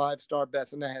own 5-star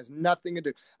best. And that has nothing to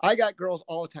do. I got girls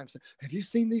all the time say, have you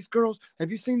seen these girls?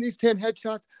 Have you seen these 10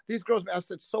 headshots? These girls, I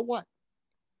said, so what?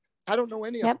 I don't know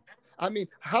any of them. I mean,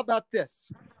 how about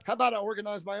this? How about I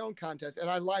organize my own contest and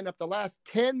I line up the last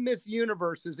 10 Miss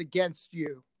Universes against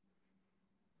you?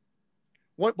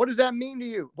 What does that mean to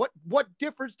you? What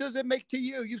difference does it make to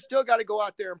you? You still got to go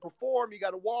out there and perform. You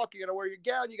got to walk. You got to wear your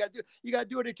gown. You got to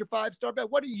do it at your 5-star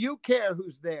best. What do you care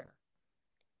who's there?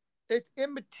 It's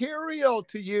immaterial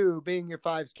to you being your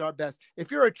 5-star best.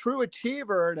 If you're a true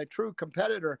achiever and a true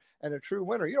competitor and a true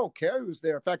winner, you don't care who's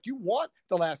there. In fact, you want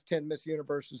the last 10 Miss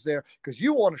Universes there because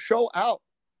you want to show out.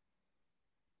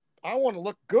 I want to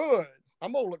look good.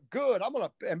 I'm going to look good. I'm going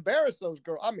to embarrass those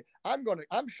girls. I mean,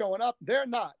 I'm showing up. They're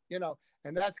not,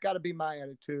 and that's got to be my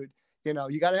attitude.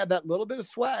 You got to have that little bit of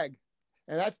swag.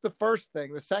 And that's the first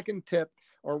thing. The second tip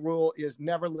or rule is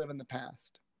never live in the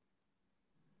past.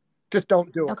 Just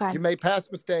don't do it. Okay. You made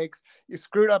past mistakes. You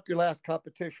screwed up your last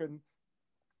competition.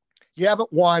 You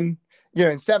haven't won,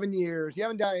 in 7 years. You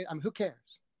haven't done anything. I mean, who cares?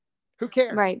 Who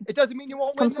cares? Right. It doesn't mean you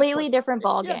won't win. Completely different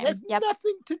ball game. It has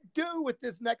nothing to do with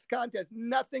this next contest.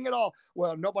 Nothing at all.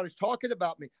 Well, nobody's talking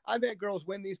about me. I've had girls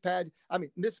win these pads. I mean,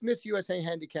 this Miss USA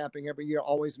handicapping every year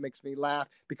always makes me laugh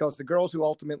because the girls who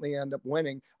ultimately end up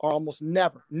winning are almost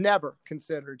never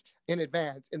considered in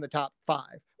advance in the top 5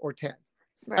 or 10.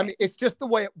 Right. I mean, it's just the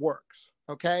way it works.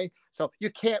 Okay. So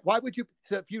you can't,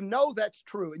 so if you know that's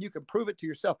true and you can prove it to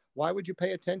yourself, why would you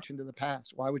pay attention to the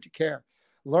past? Why would you care?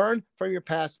 Learn from your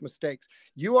past mistakes.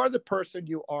 You are the person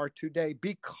you are today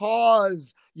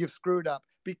because you've screwed up,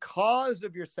 because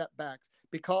of your setbacks,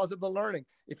 because of the learning.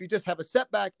 If you just have a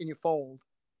setback and you fold,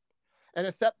 and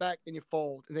a setback and you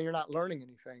fold, then you're not learning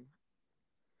anything.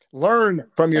 Learn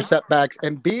from your setbacks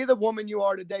and be the woman you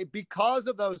are today because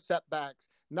of those setbacks,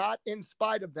 not in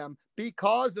spite of them,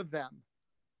 because of them.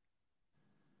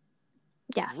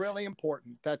 Yes. Really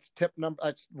important. That's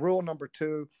rule number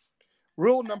 2.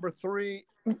 Rule number 3,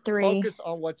 focus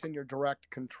on what's in your direct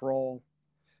control.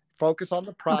 Focus on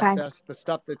the process, the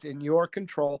stuff that's in your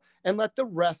control, and let the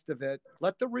rest of it,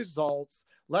 let the results,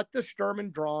 let the Sturm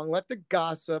und Drang, let the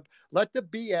gossip, let the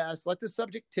BS, let the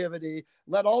subjectivity,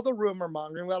 let all the rumor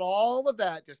mongering, let all of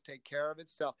that just take care of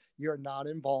itself. You're not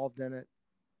involved in it.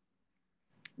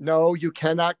 No, you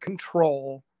cannot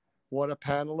control what a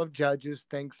panel of judges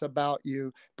thinks about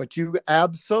you, but you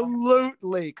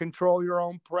absolutely control your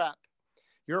own prep,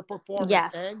 your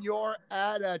performance, and your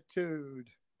attitude.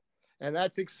 And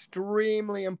that's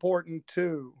extremely important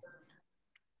too.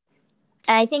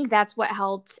 And I think that's what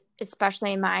helped,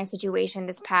 especially in my situation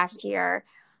this past year.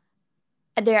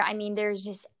 There's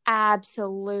just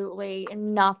absolutely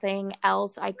nothing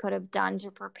else I could have done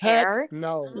to prepare. Heck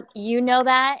no. You know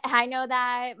that. I know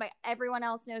that. But everyone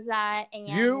else knows that. And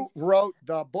you wrote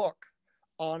the book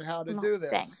on how to do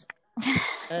this. Thanks.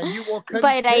 And you will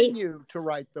continue to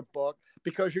write the book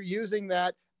because you're using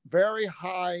that very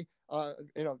high of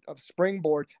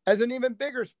springboard as an even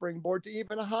bigger springboard to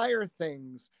even higher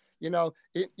things.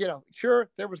 Sure,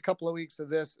 there was a couple of weeks of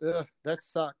this. That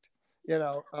sucked.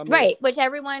 Right, which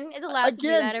everyone is allowed to do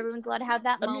that. Everyone's allowed to have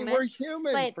that moment. We're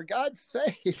human, for God's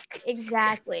sake.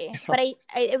 Exactly. But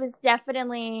it was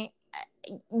definitely,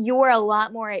 you're a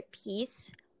lot more at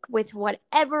peace with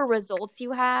whatever results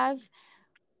you have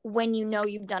when you know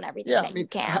you've done everything Yeah, I that you mean,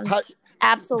 can.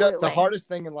 Absolutely. the hardest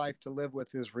thing in life to live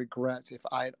with is regrets. If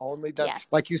I had only done, Yes.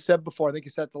 like you said before, I think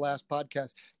you said at the last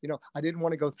podcast, I didn't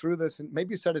want to go through this, and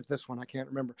maybe you said it this one, I can't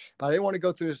remember, but I didn't want to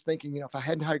go through this thinking, if I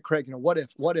hadn't hired Craig, what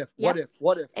if, Yep.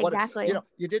 what if, Exactly.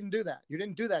 you didn't do that. You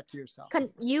didn't do that to yourself.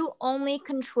 You only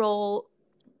control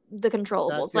the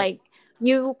controllables. That's it. Like,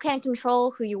 you can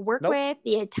control who you work Nope. with,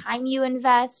 the time you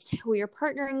invest, who you're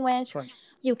partnering with. That's right.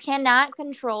 You cannot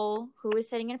control who is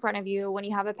sitting in front of you when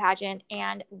you have a pageant,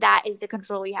 and that is the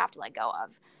control you have to let go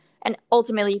of. And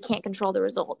ultimately, you can't control the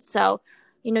results. So,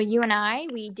 you and I,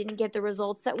 we didn't get the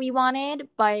results that we wanted,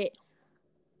 but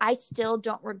I still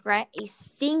don't regret a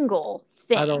single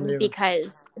I don't thing either.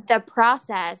 because the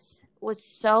process was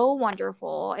so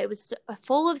wonderful. It was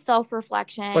full of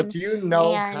self-reflection. But do you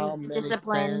know and how many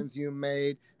discipline. fans you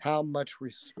made, how much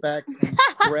respect and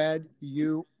cred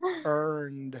you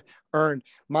earned?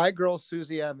 My girl,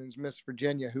 Susie Evans, Miss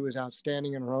Virginia, who is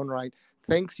outstanding in her own right,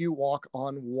 thinks you walk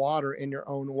on water in your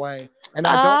own way. And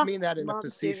I don't mean that in a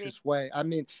facetious way. I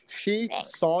mean, she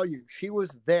saw you. She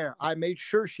was there. I made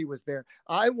sure she was there.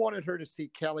 I wanted her to see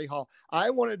Kelly Hall.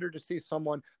 I wanted her to see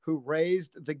someone who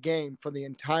raised the game for the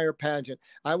entire pageant.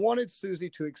 I wanted Susie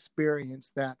to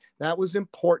experience that. That was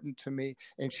important to me.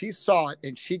 And she saw it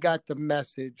and she got the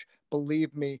message,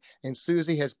 believe me. And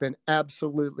Susie has been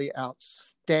absolutely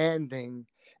outstanding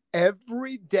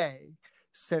every day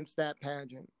since that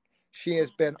pageant. She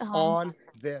has been on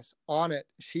it.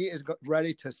 She is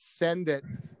ready to send it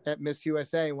at Miss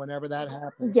USA whenever that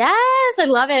happens. Yes, I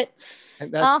love it.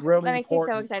 And that's really that makes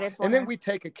important. Me so excited for and her. Then we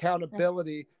take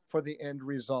accountability for the end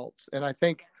results. And I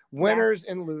think winners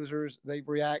and losers, they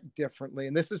react differently.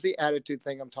 And this is the attitude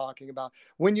thing I'm talking about.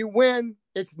 When you win,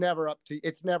 it's never up to you.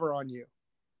 It's never on you.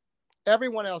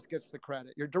 Everyone else gets the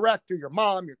credit. Your director, your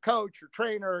mom, your coach, your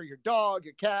trainer, your dog,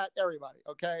 your cat, everybody.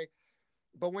 Okay.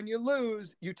 But when you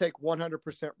lose, you take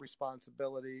 100%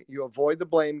 responsibility. You avoid the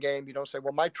blame game. You don't say,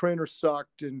 well, my trainer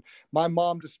sucked and my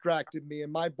mom distracted me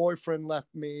and my boyfriend left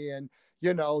me and,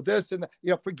 this and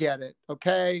that. Forget it.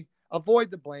 Okay. Avoid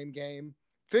the blame game.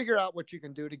 Figure out what you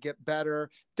can do to get better.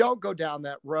 Don't go down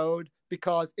that road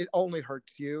because it only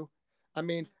hurts you. I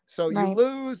mean, so you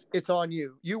lose, it's on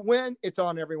you. You win, it's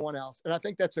on everyone else. And I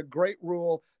think that's a great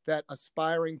rule that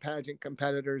aspiring pageant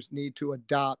competitors need to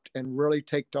adopt and really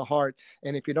take to heart.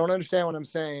 And if you don't understand what I'm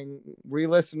saying,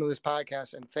 re-listen to this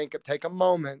podcast and take a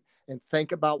moment and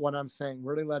think about what I'm saying.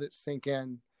 Really let it sink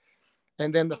in.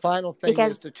 And then the final thing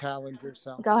is to challenge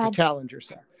yourself. Go ahead. To challenge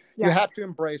yourself. Yes. You have to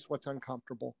embrace what's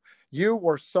uncomfortable. You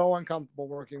were so uncomfortable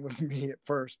working with me at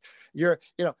first.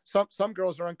 Some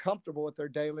girls are uncomfortable with their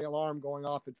daily alarm going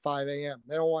off at 5 a.m.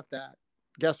 They don't want that.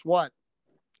 Guess what?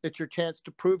 It's your chance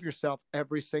to prove yourself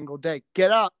every single day.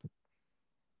 Get up.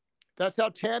 That's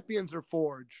how champions are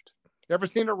forged. Ever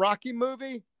seen a Rocky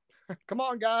movie? Come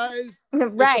on, guys.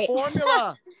 Right. It's a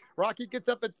formula. Rocky gets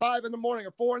up at 5 a.m.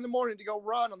 or 4 a.m. to go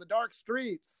run on the dark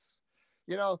streets.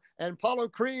 And Apollo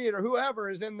Creed or whoever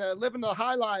is living the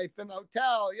high life in the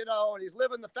hotel, and he's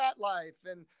living the fat life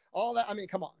and all that. I mean,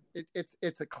 come on.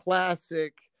 It's a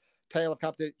classic tale of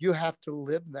competition. You have to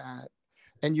live that.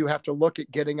 And you have to look at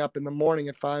getting up in the morning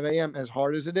at 5 a.m. as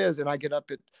hard as it is. And I get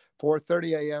up at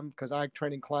 4:30 a.m. because I'm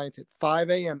training clients at 5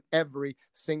 a.m. every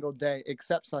single day,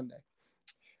 except Sunday.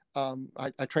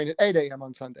 I train at 8 a.m.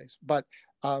 on Sundays, but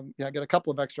I get a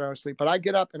couple of extra hours sleep. But I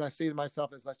get up and I see to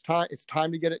myself, it's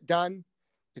time to get it done.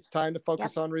 It's time to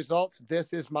focus on results.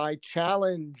 This is my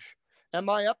challenge. Am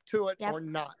I up to it or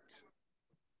not?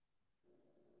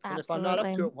 Absolutely. And if I'm not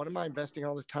up to it, what am I investing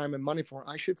all this time and money for?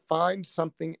 I should find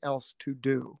something else to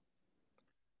do.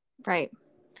 Right.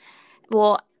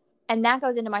 Well, and that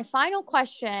goes into my final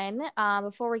question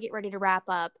before we get ready to wrap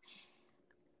up.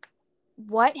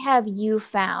 What have you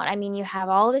found? I mean, you have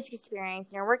all this experience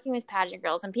and you're working with pageant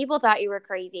girls and people thought you were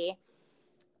crazy.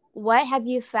 What have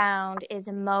you found is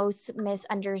most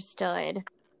misunderstood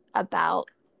about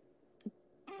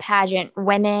pageant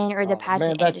women or the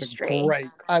pageant industry? Great.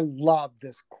 I love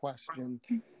this question.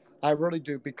 I really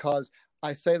do, because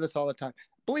I say this all the time.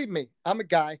 Believe me, I'm a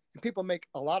guy and people make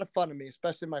a lot of fun of me,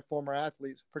 especially my former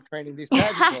athletes, for training these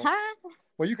pageant girls.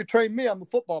 Well, you could train me. I'm a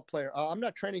football player. I'm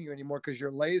not training you anymore because you're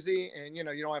lazy and, you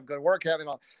don't have good work having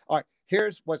all right.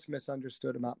 Here's what's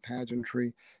misunderstood about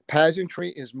pageantry. Pageantry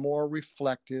is more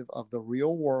reflective of the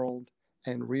real world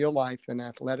and real life than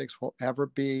athletics will ever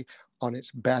be on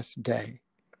its best day.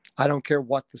 I don't care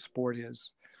what the sport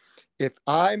is. If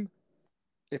I'm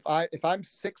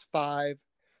 6'5",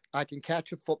 I can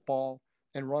catch a football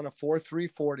and run a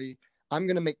 4.3 40. I'm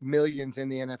going to make millions in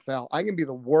the NFL. I can be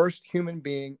the worst human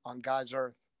being on God's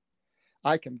earth.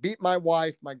 I can beat my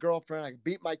wife, my girlfriend. I can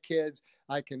beat my kids.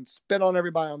 I can spit on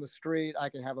everybody on the street. I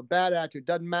can have a bad attitude.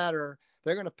 Doesn't matter.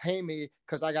 They're going to pay me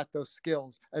because I got those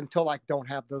skills until I don't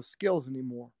have those skills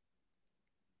anymore.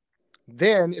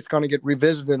 Then it's going to get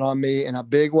revisited on me in a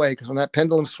big way, because when that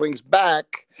pendulum swings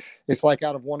back, it's like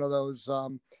out of one of those,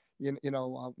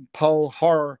 Poe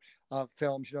horror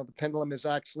films. The pendulum is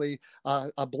actually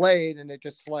a blade and it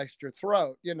just sliced your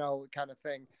throat, kind of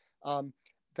thing.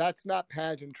 That's not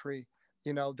pageantry.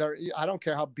 I don't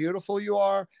care how beautiful you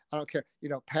are. I don't care.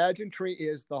 Pageantry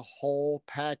is the whole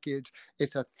package.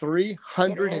 It's a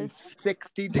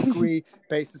 360-degree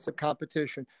basis of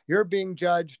competition. You're being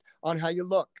judged on how you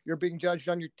look. You're being judged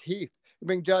on your teeth. You're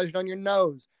being judged on your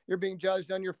nose. You're being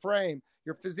judged on your frame,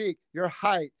 your physique, your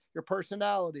height, your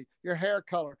personality, your hair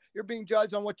color. You're being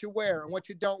judged on what you wear and what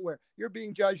you don't wear. You're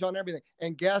being judged on everything.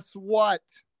 And guess what?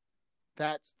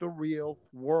 That's the real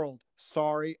world.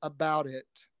 Sorry about it.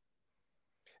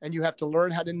 And you have to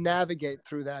learn how to navigate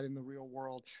through that in the real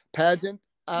world. Pageant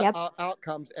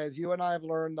outcomes, as you and I have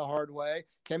learned the hard way,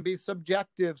 can be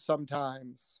subjective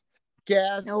sometimes.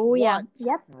 Guess what? Yeah.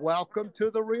 Yep. Welcome to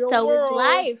the real world. So is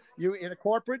life. You in a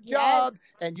corporate job,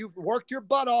 and you've worked your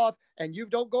butt off, and you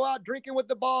don't go out drinking with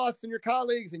the boss and your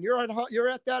colleagues, and you're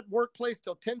at that workplace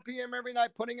till 10 p.m. every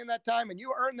night, putting in that time, and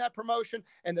you earn that promotion,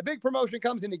 and the big promotion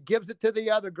comes and he gives it to the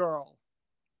other girl.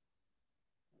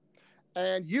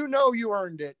 And you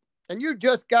earned it, and you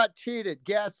just got cheated.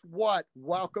 Guess what?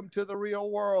 Welcome to the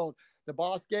real world. The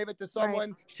boss gave it to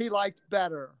someone she liked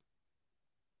better.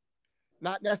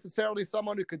 Not necessarily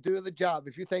someone who could do the job.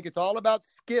 If you think it's all about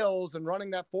skills and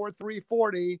running that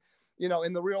 4-3-40,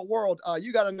 in the real world,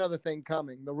 you got another thing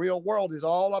coming. The real world is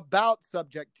all about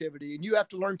subjectivity, and you have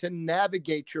to learn to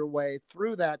navigate your way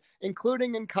through that,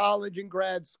 including in college and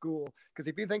grad school. Because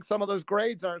if you think some of those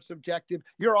grades aren't subjective,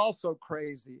 you're also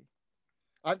crazy.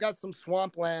 I've got some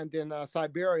swampland in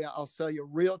Siberia. I'll sell you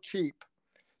real cheap.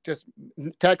 Just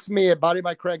text me at Body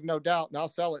by Craig, no doubt, and I'll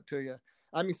sell it to you.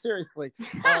 I mean, seriously,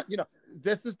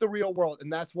 this is the real world.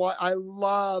 And that's why I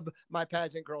love my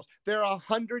pageant girls. They're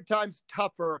 100 times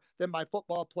tougher than my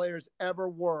football players ever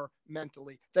were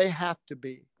mentally. They have to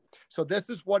be. So this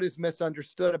is what is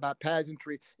misunderstood about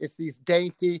pageantry. It's these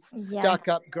dainty,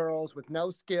 stuck-up girls with no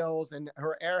skills and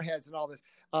her airheads and all this.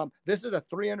 This is a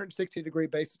 360-degree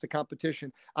basis to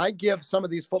competition. I give some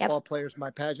of these football players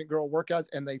my pageant girl workouts,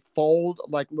 and they fold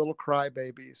like little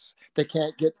crybabies. They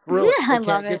can't get through it. They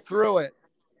can't get through it.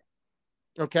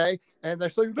 Okay? And they're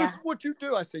saying, this is what you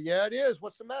do. I say, yeah, it is.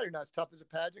 What's the matter? You're not as tough as a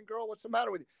pageant girl. What's the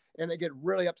matter with you? And they get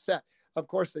really upset. Of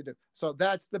course they do. So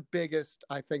that's the biggest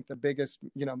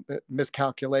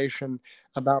miscalculation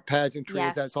about pageantry.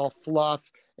 Is that it's all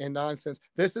fluff and nonsense.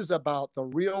 This is about the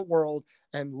real world.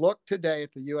 And look today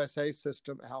at the USA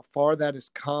system, how far that has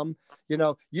come. You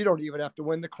don't even have to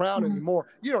win the crown anymore.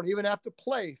 You don't even have to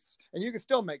place. And you can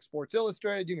still make Sports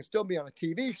Illustrated. You can still be on a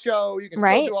TV show. You can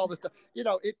still do all this stuff.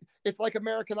 It's like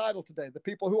American Idol today. The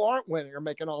people who aren't winning are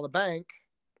making all the bank.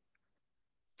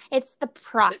 It's the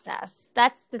process.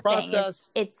 That's the thing.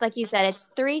 It's like you said, it's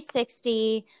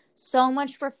 360, so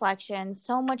much reflection,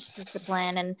 so much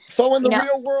discipline. And so in the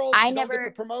real world, you don't get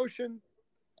the promotion.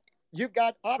 You've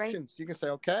got options. You can say,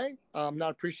 okay, I'm not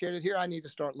appreciated here. I need to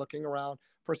start looking around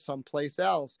for someplace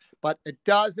else. But it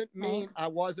doesn't mean I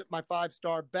wasn't my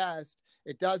 5-star best.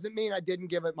 It doesn't mean I didn't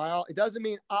give it my all. It doesn't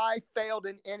mean I failed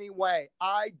in any way.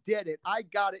 I did it. I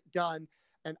got it done.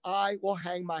 And I will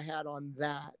hang my hat on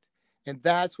that. And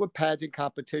that's what pageant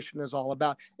competition is all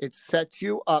about. It sets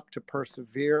you up to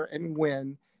persevere and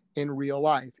win in real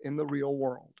life, in the real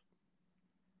world.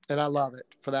 And I love it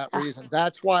for that reason.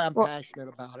 That's why I'm passionate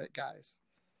about it, guys.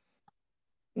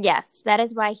 Yes, that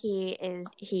is why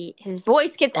his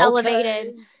voice gets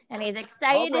elevated, and he's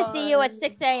excited to see you at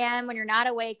 6 a.m. when you're not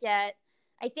awake yet.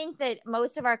 I think that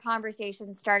most of our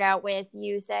conversations start out with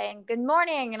you saying, good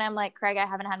morning. And I'm like, Craig, I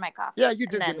haven't had my coffee. Yeah, you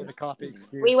did give me the coffee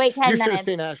excuse. We wait 10 minutes. You should have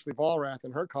seen Ashley Vollrath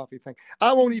and her coffee thing.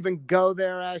 I won't even go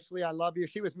there, Ashley. I love you.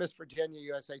 She was Miss Virginia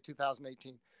USA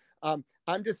 2018. I'm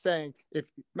just saying, if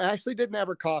Ashley didn't have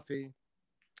her coffee,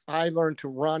 I learned to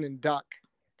run and duck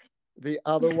the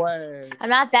other way.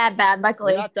 I'm not that bad,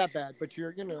 luckily. You're not that bad, but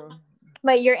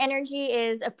But your energy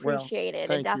is appreciated.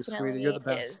 Well, it definitely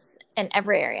is in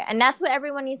every area. And that's what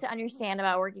everyone needs to understand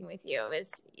about working with you is,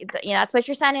 that's what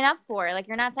you're signing up for. Like,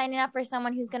 you're not signing up for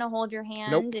someone who's going to hold your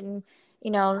hand and,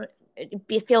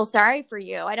 feel sorry for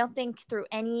you. I don't think through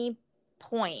any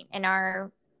point in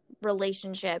our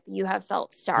relationship you have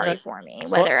felt sorry for me.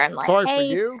 Whether I'm like, sorry hey,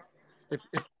 for you. If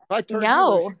I turn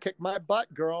you, you kick my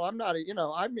butt, girl. I'm not, you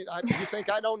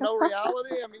think I don't know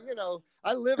reality? I mean,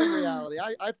 I live in reality.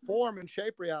 I form and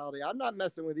shape reality. I'm not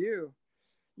messing with you.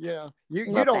 You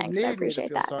don't thanks. I need me to appreciate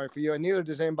feel that. sorry for you, and neither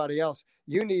does anybody else.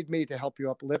 You need me to help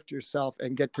you uplift yourself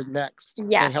and get to next,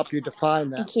 and help you Yes. define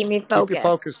And that. keep me Keep you focused.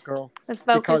 focused, girl, The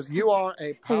because focus you are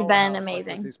a has been powerhouse, like with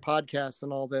amazing. these podcasts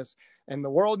and all this. And the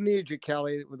world needs you,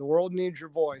 Kelly. The world needs your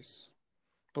voice.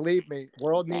 Believe me, the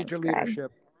world needs Thanks, your Craig.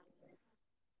 leadership.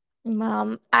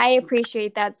 I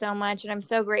appreciate that so much, and I'm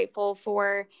so grateful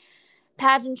for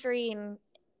pageantry in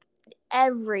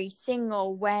every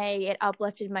single way it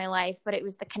uplifted my life, but it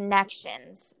was the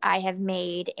connections I have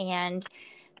made and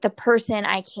the person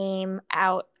I came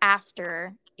out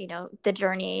after, the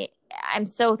journey. I'm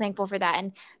so thankful for that.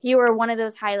 And you were one of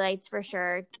those highlights for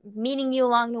sure. Meeting you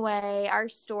along the way, our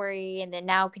story, and then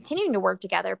now continuing to work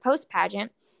together post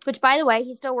pageant, which, by the way,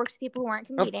 he still works with people who aren't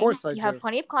competing. Of course I You have do.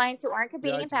 plenty of clients who aren't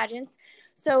competing Yeah, in pageants.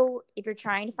 So if you're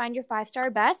trying to find your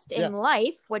 5-star best in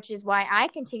life, which is why I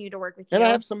continue to work with you. And I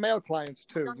have some male clients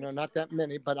too, not that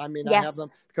many, but I mean, I have them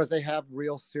because they have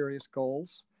real serious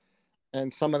goals.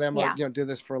 And some of them are, do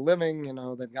this for a living,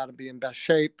 they've got to be in best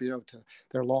shape,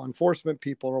 they're law enforcement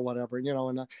people or whatever,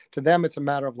 and to them, it's a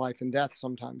matter of life and death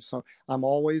sometimes. So I'm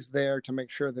always there to make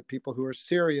sure that people who are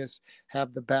serious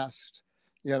have the best,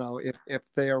 if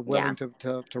they are willing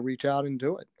to reach out and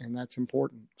do it. And that's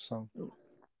important. So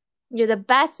you're the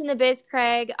best in the biz,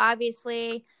 Craig,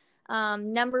 obviously.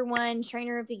 #1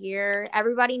 trainer of the year.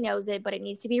 Everybody knows it, but it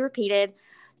needs to be repeated.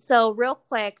 So real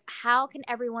quick, how can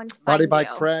everyone find Body by you?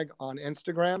 Craig on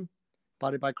Instagram,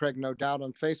 Body by Craig No Doubt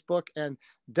on Facebook, and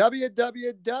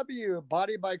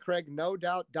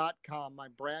www.bodybycraignodoubt.com, my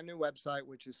brand new website,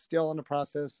 which is still in the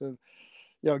process of,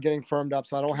 getting firmed up.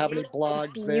 So I don't have any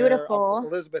blogs there.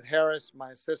 Elizabeth Harris,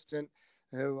 my assistant,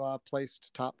 who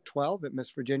placed top 12 at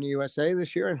Miss Virginia USA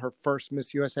this year in her first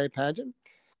Miss USA pageant.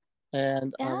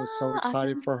 And I was so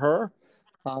excited for her.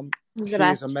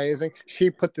 She's amazing. She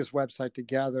put this website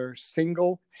together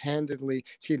single-handedly.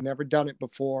 She'd never done it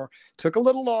before. Took a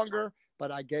little longer,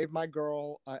 but I gave my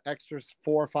girl extra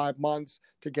 4 or 5 months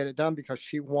to get it done because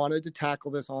she wanted to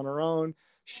tackle this on her own.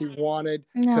 She wanted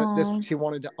she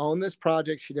wanted to own this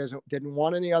project. She didn't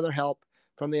want any other help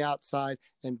from the outside.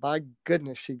 And by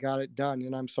goodness, she got it done.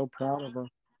 And I'm so proud of her.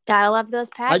 Gotta love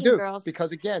those pageant girls.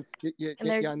 Because again, you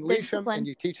unleash them and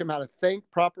you teach them how to think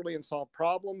properly and solve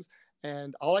problems.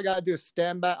 And all I got to do is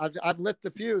stand back. I've lit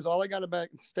the fuse. All I got to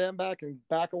stand back and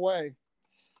back away.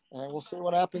 And we'll see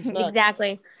what happens next.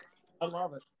 Exactly. I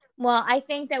love it. Well, I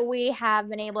think that we have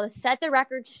been able to set the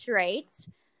record straight.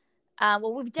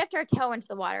 We've dipped our toe into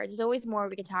the water. There's always more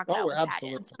we can talk about with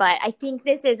pageants. But I think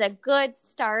this is a good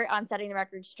start on setting the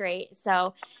record straight.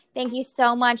 So thank you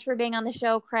so much for being on the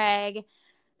show, Craig.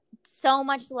 So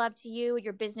much love to you,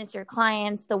 your business, your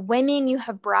clients, the women you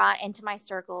have brought into my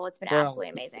circle. It's been absolutely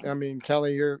amazing. I mean,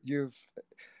 Kelly, you've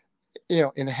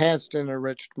enhanced and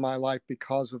enriched my life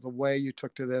because of the way you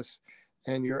took to this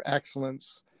and your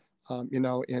excellence,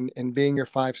 in being your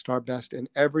 5-star best in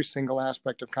every single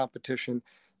aspect of competition.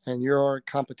 And your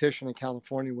competition in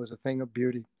California was a thing of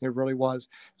beauty. It really was.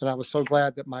 And I was so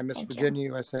glad that my Miss Virginia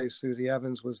USA, Susie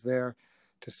Evans, was there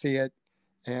to see it.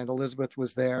 And Elizabeth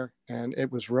was there, and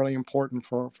it was really important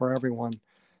for everyone.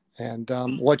 And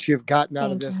what you've gotten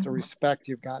out of this, the respect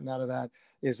you've gotten out of that,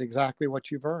 is exactly what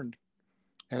you've earned.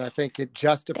 And I think it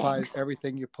justifies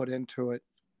everything you put into it.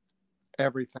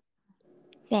 Everything.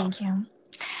 Thank you.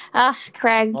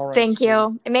 Craig, thank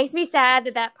you. It makes me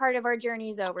sad that part of our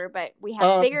journey is over, but we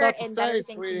have bigger and better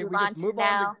things to move on to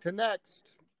now. To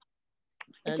next.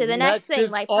 To the next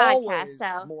thing, like podcast.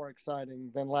 So more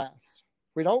exciting than last.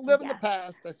 We don't live in the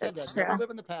past. I said that. Never live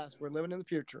in the past. We're living in the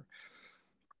future.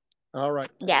 All right.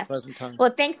 Yes. Present time. Well,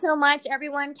 thanks so much,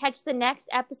 everyone. Catch the next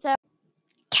episode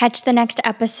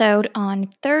on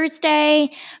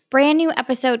Thursday. Brand new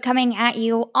episode coming at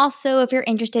you. Also, if you're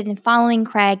interested in following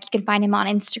Craig, you can find him on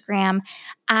Instagram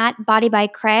at Body by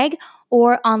Craig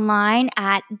or online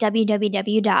at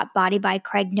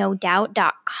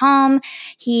www.bodybycraignodoubt.com.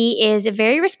 He is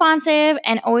very responsive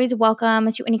and always welcome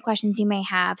to any questions you may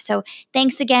have. So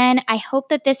thanks again. I hope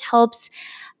that this helps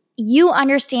you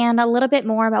understand a little bit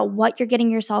more about what you're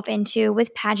getting yourself into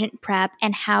with pageant prep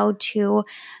and how to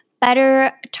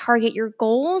better target your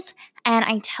goals. And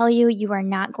I tell you, you are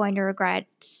not going to regret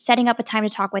setting up a time to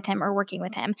talk with him or working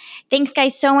with him. Thanks,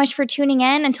 guys, so much for tuning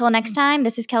in. Until next time,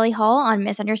 this is Kelly Hall on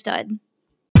Misunderstood.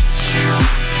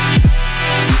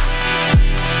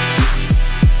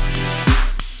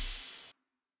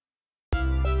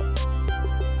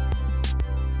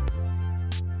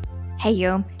 Hey,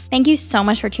 you. Thank you so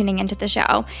much for tuning into the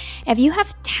show. If you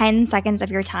have 10 seconds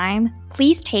of your time,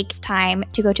 please take time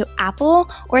to go to Apple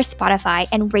or Spotify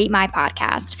and rate my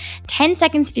podcast. 10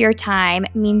 seconds of your time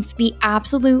means the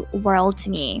absolute world to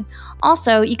me.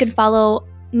 Also, you can follow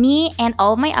me and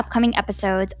all of my upcoming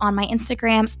episodes on my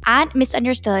Instagram at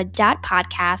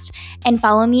misunderstood.podcast and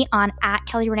follow me on at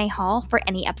Kelly Renee Hall for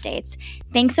any updates.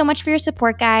 Thanks so much for your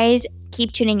support, guys.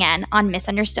 Keep tuning in on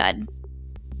Misunderstood.